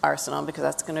China's arsenal, because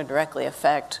that's going to directly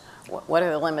affect what are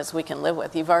the limits we can live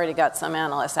with. You've already got some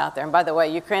analysts out there. And by the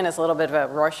way, Ukraine is a little bit of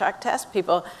a Rorschach test.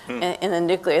 People in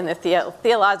the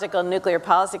theological nuclear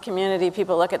policy community,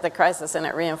 people look at the crisis and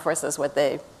it reinforces what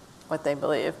they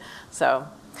believe. So,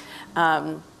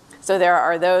 so there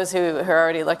are those who are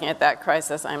already looking at that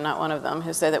crisis, I'm not one of them,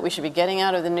 who say that we should be getting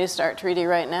out of the New START treaty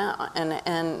right now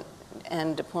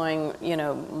and deploying, you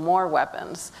know, more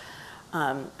weapons.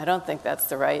 I don't think that's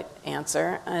the right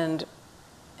answer. And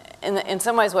in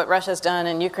some ways, what Russia's done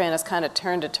in Ukraine has kind of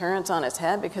turned deterrence on its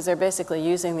head, because they're basically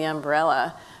using the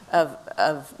umbrella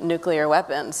of nuclear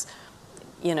weapons,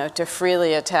 you know, to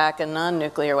freely attack a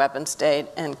non-nuclear weapon state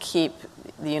and keep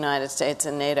the United States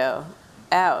and NATO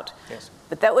out. Yes.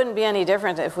 But that wouldn't be any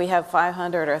different if we have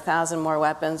 500 or 1,000 more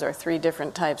weapons or 3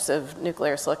 different types of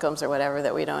nuclear slickums or whatever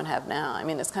that we don't have now. I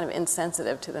mean, it's kind of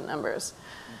insensitive to the numbers.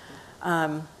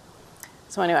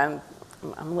 So anyway,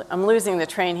 I'm losing the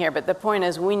train here, but the point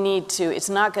is we need to, it's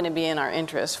not going to be in our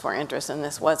interest, and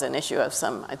this was an issue of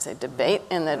some, I'd say, debate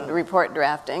in the report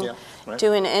drafting,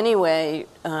 to in any way,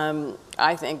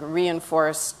 I think,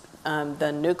 reinforce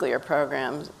the nuclear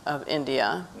programs of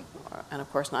India, and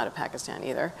of course not of Pakistan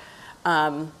either.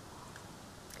 And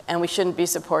we shouldn't be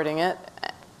supporting it.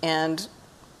 And,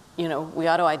 you know, we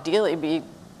ought to ideally be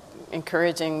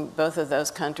encouraging both of those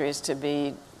countries to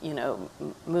be, you know,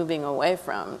 moving away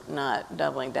from, not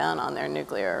doubling down on their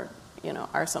nuclear, you know,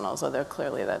 arsenals, although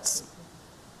clearly that's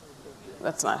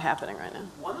not happening right now.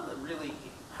 One of the really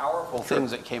powerful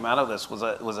things that came out of this was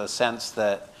a sense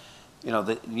that, you know,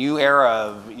 the new era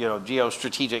of, you know,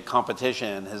 geostrategic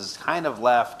competition has kind of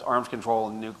left arms control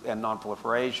and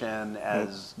nonproliferation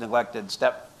as neglected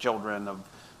stepchildren of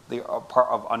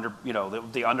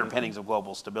the underpinnings of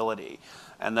global stability,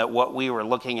 and that what we were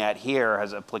looking at here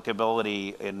has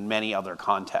applicability in many other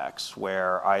contexts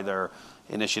where either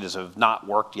initiatives have not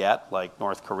worked yet, like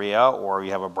North Korea, or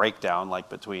you have a breakdown like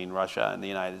between Russia and the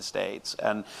United States.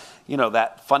 And, you know,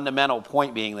 that fundamental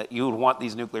point being that you would want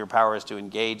these nuclear powers to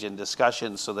engage in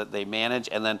discussions so that they manage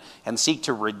and seek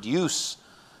to reduce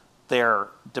their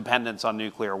dependence on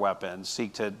nuclear weapons,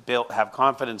 seek to have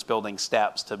confidence building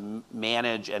steps to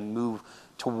manage and move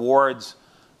towards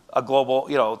a global,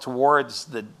 you know, towards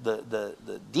the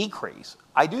decrease.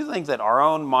 I do think that our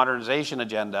own modernization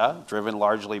agenda, driven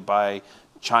largely by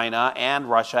China and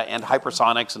Russia and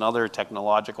hypersonics and other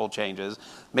technological changes,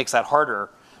 makes that harder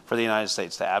for the United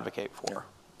States to advocate for. Yeah.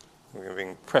 We're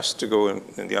being pressed to go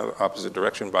in the opposite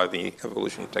direction by the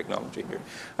evolution of technology here.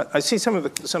 I see some of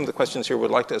the questions here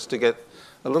would like us to get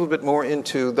a little bit more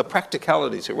into the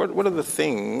practicalities here. What are the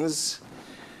things,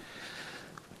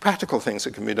 practical things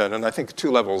that can be done? And I think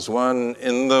 2 levels. One,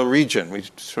 in the region, we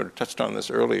sort of touched on this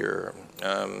earlier,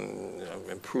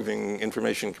 improving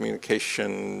information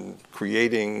communication,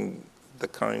 creating the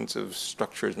kinds of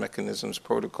structures, mechanisms,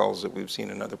 protocols that we've seen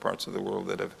in other parts of the world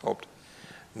that have helped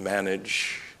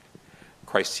manage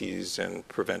crises and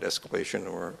prevent escalation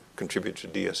or contribute to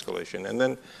de-escalation. And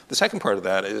then the second part of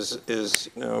that is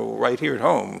you know, right here at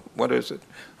home. What is it?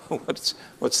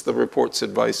 What's the report's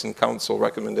advice and counsel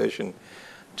recommendation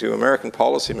to American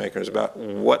policymakers about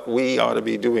what we ought to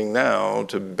be doing now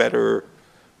to better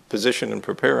position and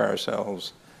prepare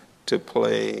ourselves to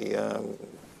play,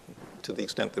 to the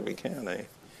extent that we can, a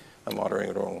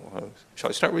moderating role?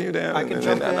 Shall I start with you, Dan? I can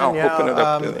jump in. And I'll open it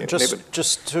up to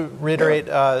just to reiterate,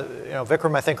 you know,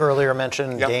 Vikram, I think earlier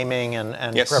mentioned gaming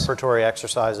and preparatory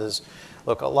exercises.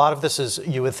 Look, a lot of this is,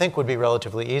 you would think would be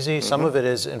relatively easy. Some of it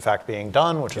is, in fact, being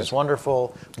done, which is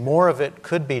wonderful. More of it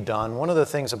could be done. One of the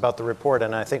things about the report,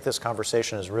 and I think this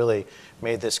conversation has really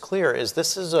made this clear, is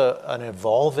this is an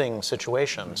evolving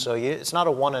situation. So it's not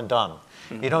a one and done.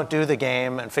 You don't do the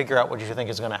game and figure out what you think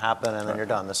is going to happen and then you're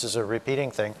done. This is a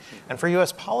repeating thing. And for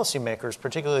U.S. policymakers,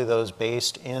 particularly those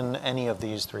based in any of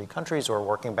these 3 countries or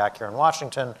working back here in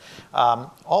Washington,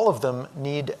 all of them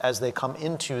need, as they come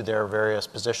into their various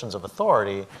positions of authority,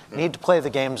 authority need to play the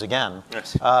games again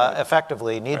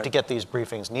effectively, need to get these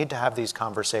briefings, need to have these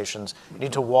conversations,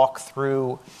 need to walk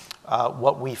through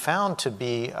what we found to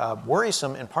be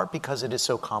worrisome in part because it is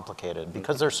so complicated,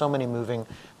 because there's so many moving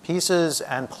pieces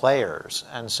and players.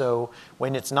 And so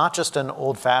when it's not just an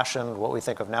old-fashioned, what we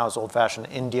think of now as old-fashioned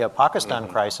India-Pakistan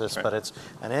crisis, but it's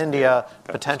an India,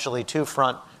 potentially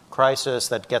two-front crisis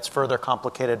that gets further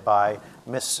complicated by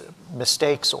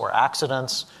mistakes or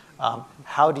accidents,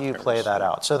 how do you play that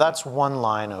out? So that's one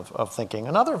line of thinking.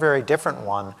 Another very different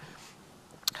one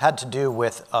had to do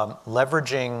with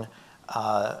leveraging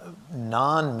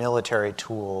non-military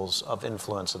tools of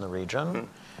influence in the region.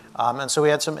 And so we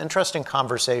had some interesting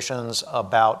conversations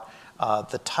about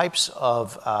the types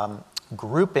of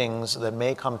groupings that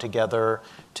may come together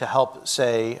to help,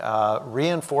 say,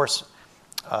 reinforce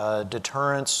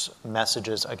deterrence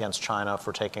messages against China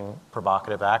for taking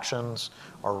provocative actions,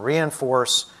 or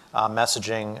reinforce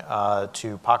messaging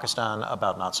to Pakistan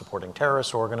about not supporting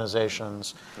terrorist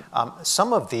organizations.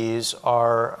 Some of these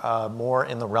are more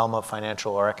in the realm of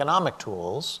financial or economic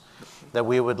tools that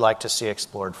we would like to see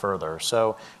explored further.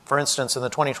 So, for instance, in the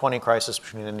 2020 crisis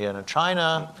between India and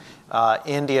China,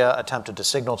 India attempted to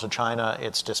signal to China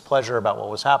its displeasure about what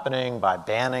was happening by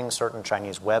banning certain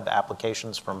Chinese web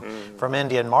applications from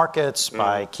Indian markets,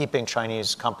 by keeping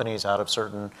Chinese companies out of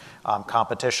certain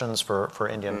competitions for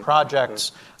Indian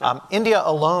projects. India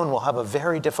alone will have a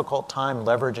very difficult time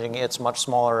leveraging its much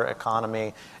smaller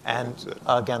economy and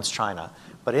against China.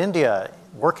 But India,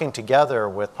 working together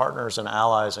with partners and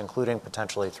allies, including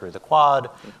potentially through the Quad,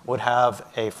 would have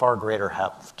a far greater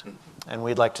heft. And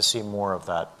we'd like to see more of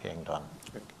that being done.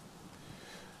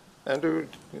 Andrew,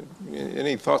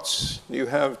 any thoughts you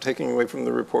have taking away from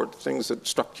the report, things that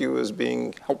struck you as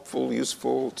being helpful,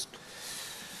 useful,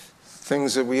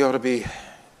 things that we ought to be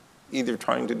either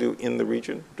trying to do in the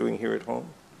region, doing here at home,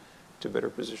 to better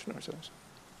position ourselves?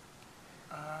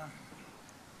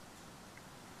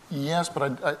 Yes,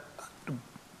 but I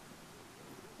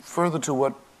further to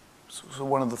what, so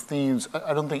one of the themes,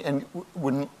 I don't think, and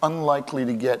we're unlikely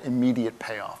to get immediate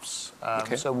payoffs.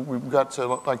 So we've got to,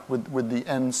 like with the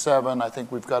N7, I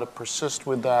think we've got to persist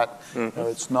with that.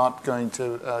 It's not going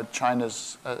to,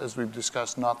 China's, as we've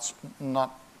discussed, not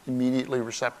immediately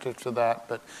receptive to that,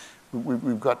 but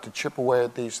we've got to chip away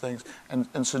at these things.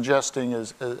 And suggesting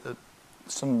is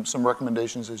some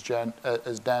recommendations, as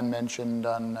Dan mentioned,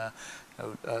 on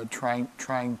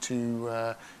trying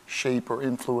to shape or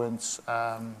influence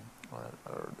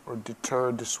or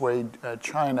deter, dissuade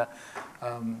China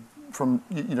from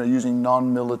using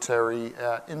non-military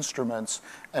instruments,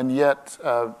 and yet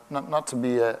not to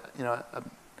be a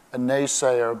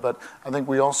naysayer, but I think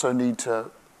we also need to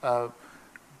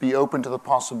be open to the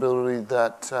possibility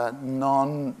that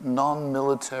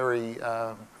non-military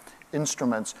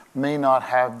instruments may not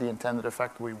have the intended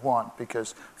effect we want,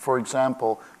 because, for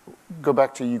example, go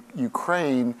back to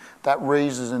Ukraine, that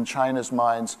raises in Chinese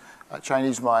minds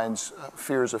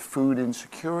fears of food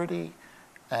insecurity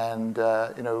and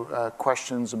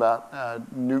questions about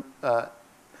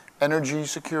energy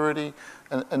security,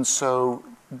 and so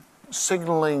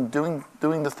signaling, doing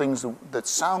the things that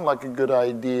sound like a good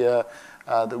idea,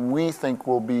 that we think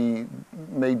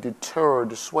may deter or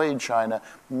dissuade China,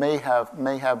 may have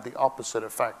the opposite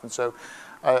effect. And so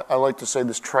I like to say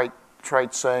this trite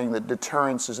saying that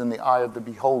deterrence is in the eye of the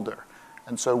beholder.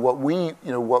 And so what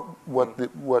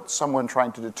someone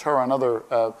trying to deter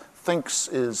another thinks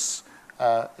is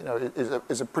a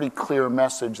pretty clear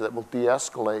message that will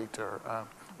de-escalate or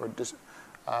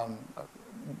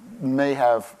may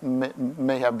have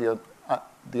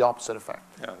the opposite effect.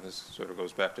 Yeah, this sort of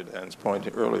goes back to Dan's point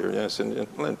earlier. Yes, and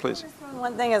Lynn, please.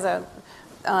 One thing is to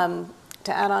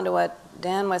add on to what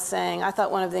Dan was saying, I thought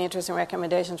one of the interesting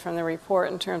recommendations from the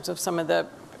report in terms of some of the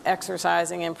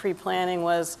exercising and pre-planning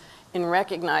was in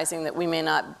recognizing that we may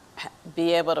not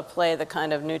be able to play the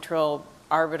kind of neutral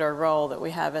arbiter role that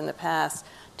we have in the past,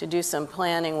 to do some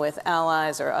planning with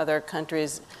allies or other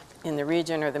countries in the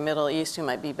region or the Middle East who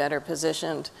might be better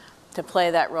positioned to play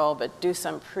that role, but do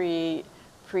some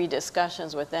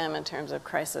pre-discussions with them in terms of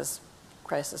crisis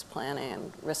planning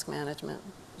and risk management.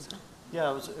 So.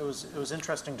 Yeah, it was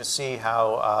interesting to see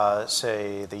how,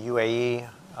 say, the UAE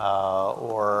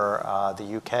or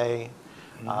the UK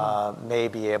may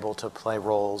be able to play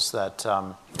roles that,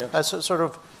 as sort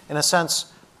of, in a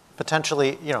sense,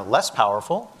 potentially, less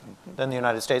powerful than the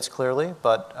United States, clearly,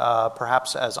 but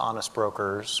perhaps as honest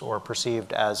brokers or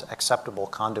perceived as acceptable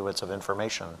conduits of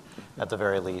information, at the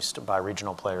very least, by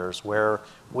regional players, where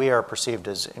we are perceived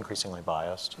as increasingly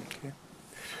biased. Okay.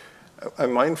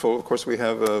 I'm mindful, of course, we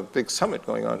have a big summit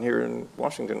going on here in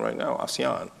Washington right now,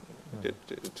 ASEAN,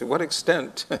 To what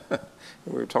extent,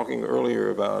 we were talking earlier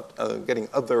about getting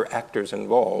other actors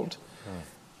involved.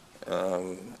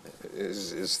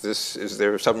 Is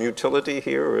there some utility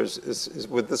here, or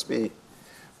would this be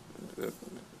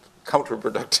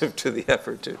counterproductive to the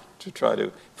effort to try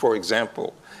to, for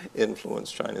example,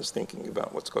 influence China's thinking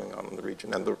about what's going on in the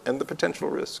region and the potential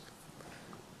risk?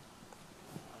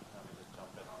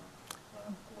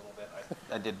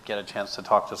 I did get a chance to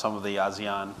talk to some of the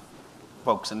ASEAN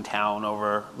folks in town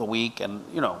over the week, and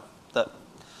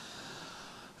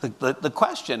the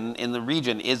question in the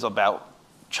region is about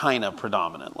China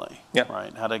predominantly,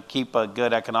 right? How to keep a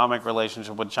good economic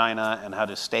relationship with China and how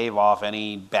to stave off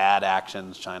any bad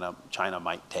actions China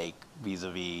might take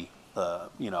vis-a-vis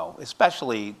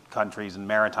especially countries in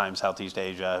maritime Southeast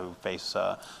Asia who face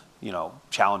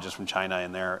challenges from China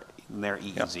in their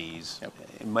EEZs,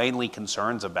 mainly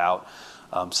concerns about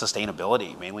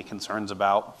sustainability, mainly concerns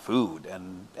about food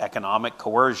and economic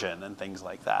coercion and things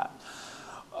like that.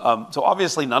 So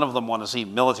obviously none of them want to see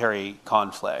military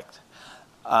conflict.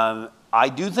 I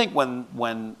do think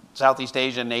when Southeast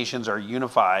Asian nations are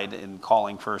unified in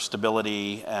calling for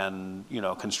stability and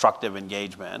constructive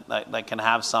engagement, that can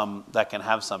have some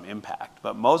impact.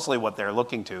 But mostly what they're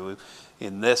looking to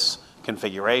in this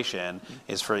configuration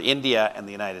is for India and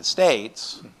the United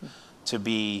States to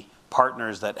be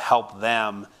partners that help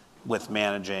them with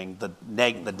managing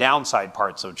the downside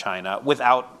parts of China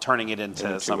without turning it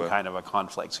into some kind of a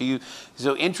conflict.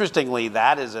 So interestingly,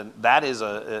 that is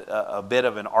a bit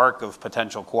of an arc of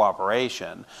potential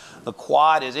cooperation. The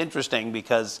Quad is interesting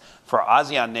because for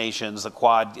ASEAN nations, the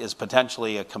Quad is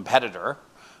potentially a competitor,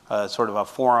 sort of a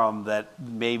forum that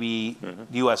maybe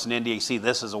the U.S. and India see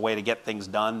this as a way to get things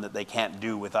done that they can't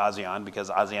do with ASEAN because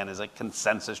ASEAN is a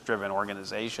consensus-driven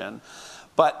organization.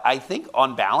 But I think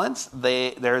on balance,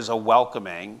 there's a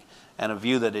welcoming and a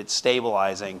view that it's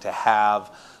stabilizing to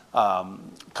have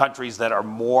countries that are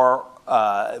more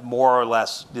or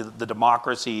less the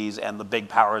democracies and the big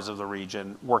powers of the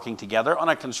region working together on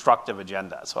a constructive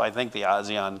agenda. So I think the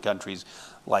ASEAN countries,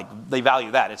 they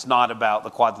value that. It's not about, the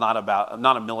Quad's not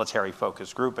a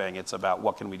military-focused grouping. It's about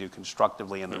what can we do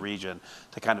constructively in the region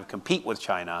to kind of compete with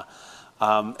China.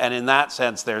 And in that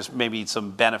sense, there's maybe some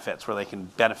benefits where they can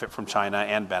benefit from China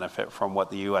and benefit from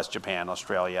what the US, Japan,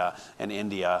 Australia, and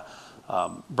India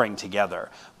bring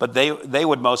together. But they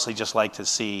would mostly just like to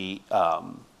see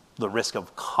the risk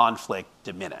of conflict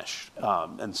diminish.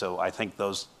 And so I think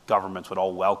those governments would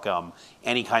all welcome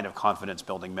any kind of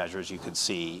confidence-building measures you could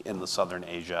see in the Southern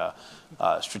Asia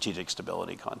strategic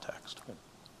stability context.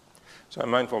 So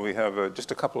I'm mindful we have just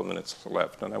a couple of minutes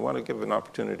left, and I want to give an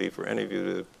opportunity for any of you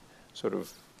to sort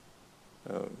of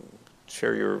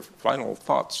share your final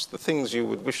thoughts, the things you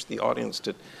would wish the audience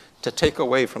to take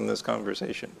away from this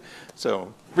conversation.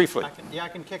 So, briefly. I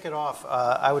can kick it off.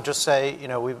 I would just say,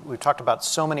 we've talked about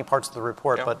so many parts of the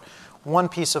report, but one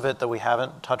piece of it that we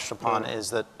haven't touched upon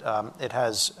is that it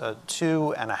has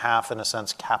 2.5, in a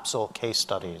sense, capsule case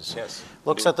studies. Yes.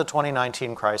 Looks at the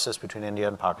 2019 crisis between India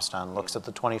and Pakistan, looks at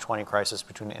the 2020 crisis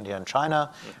between India and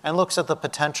China, and looks at the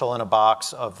potential in a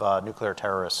box of nuclear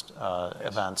terrorist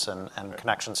events and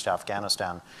connections to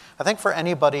Afghanistan. I think for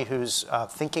anybody who's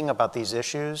thinking about these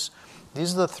issues,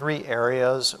 these are the three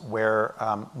areas where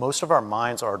most of our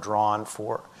minds are drawn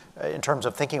for, in terms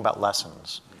of thinking about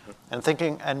lessons.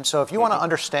 And so if you want to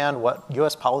understand what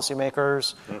U.S.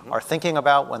 policymakers are thinking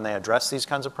about when they address these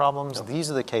kinds of problems,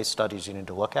 these are the case studies you need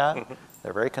to look at.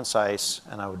 They're very concise,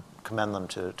 and I would commend them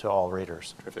to all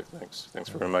readers. Terrific, thanks. Thanks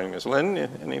for reminding us. Lynn,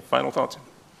 any final thoughts?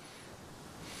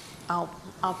 I'll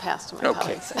pass to my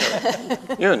colleagues.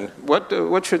 Yun,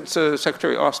 what should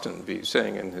Secretary Austin be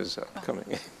saying in his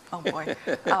upcoming Oh boy.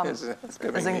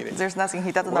 meeting? There's nothing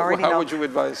he doesn't already know. How would you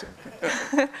advise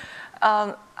him?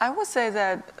 I would say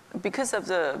that because of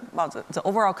the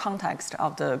overall context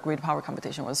of the great power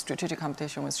competition, with strategic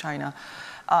competition with China,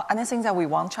 anything that we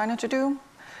want China to do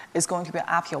is going to be an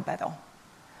uphill battle.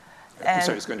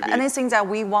 And it's going to be anything that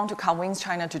we want to convince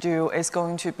China to do is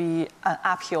going to be an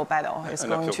uphill battle. It's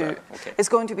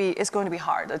going to be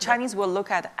hard. The Chinese will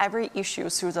look at every issue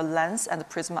through the lens and the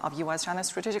prism of U.S.-China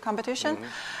strategic competition,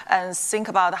 and think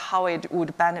about how it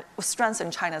would strengthen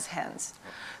China's hands.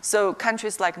 So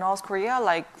countries like North Korea,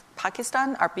 like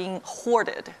Pakistan, are being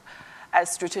hoarded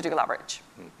as strategic leverage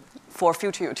for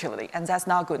future utility, and that's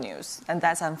not good news. And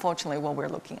that's unfortunately what we're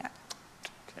looking at.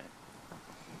 Okay.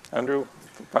 Andrew?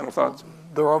 Final thoughts?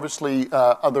 There are obviously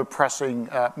other pressing,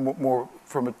 more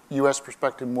from a U.S.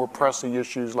 perspective, more pressing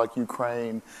issues like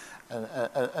Ukraine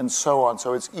and so on.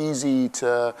 So it's easy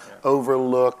to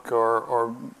overlook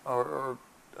or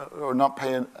not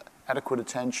pay adequate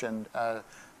attention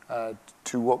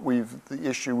to the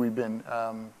issue we've been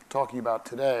talking about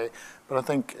today. But I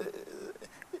think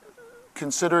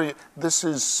considering this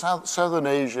is Southern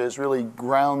Asia is really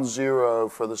ground zero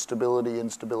for the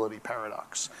stability-instability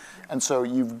paradox. And so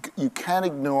you can't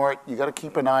ignore it. You got to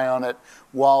keep an eye on it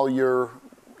while you're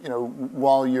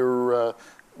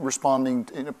responding,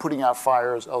 putting out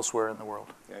fires elsewhere in the world.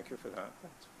 Thank you for that.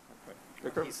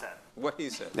 Vikram? He said. What he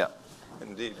said. Yeah.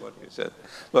 Indeed, what you said.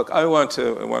 Look, I want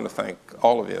to thank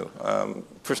all of you,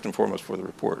 first and foremost for the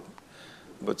report,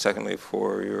 but secondly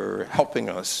for your helping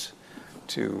us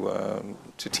to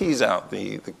tease out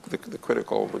the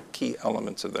critical, the key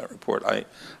elements of that report. I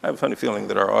have a funny feeling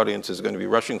that our audience is going to be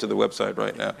rushing to the website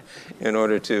right now in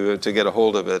order to get a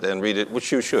hold of it and read it,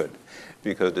 which you should,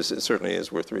 because it certainly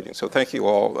is worth reading. So thank you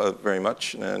all very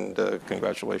much, and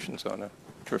congratulations on a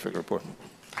terrific report.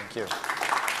 Thank you.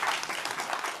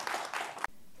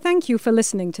 Thank you for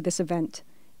listening to this event.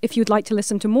 If you'd like to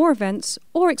listen to more events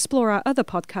or explore our other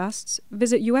podcasts,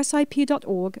 visit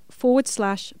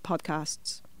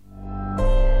usip.org/podcasts.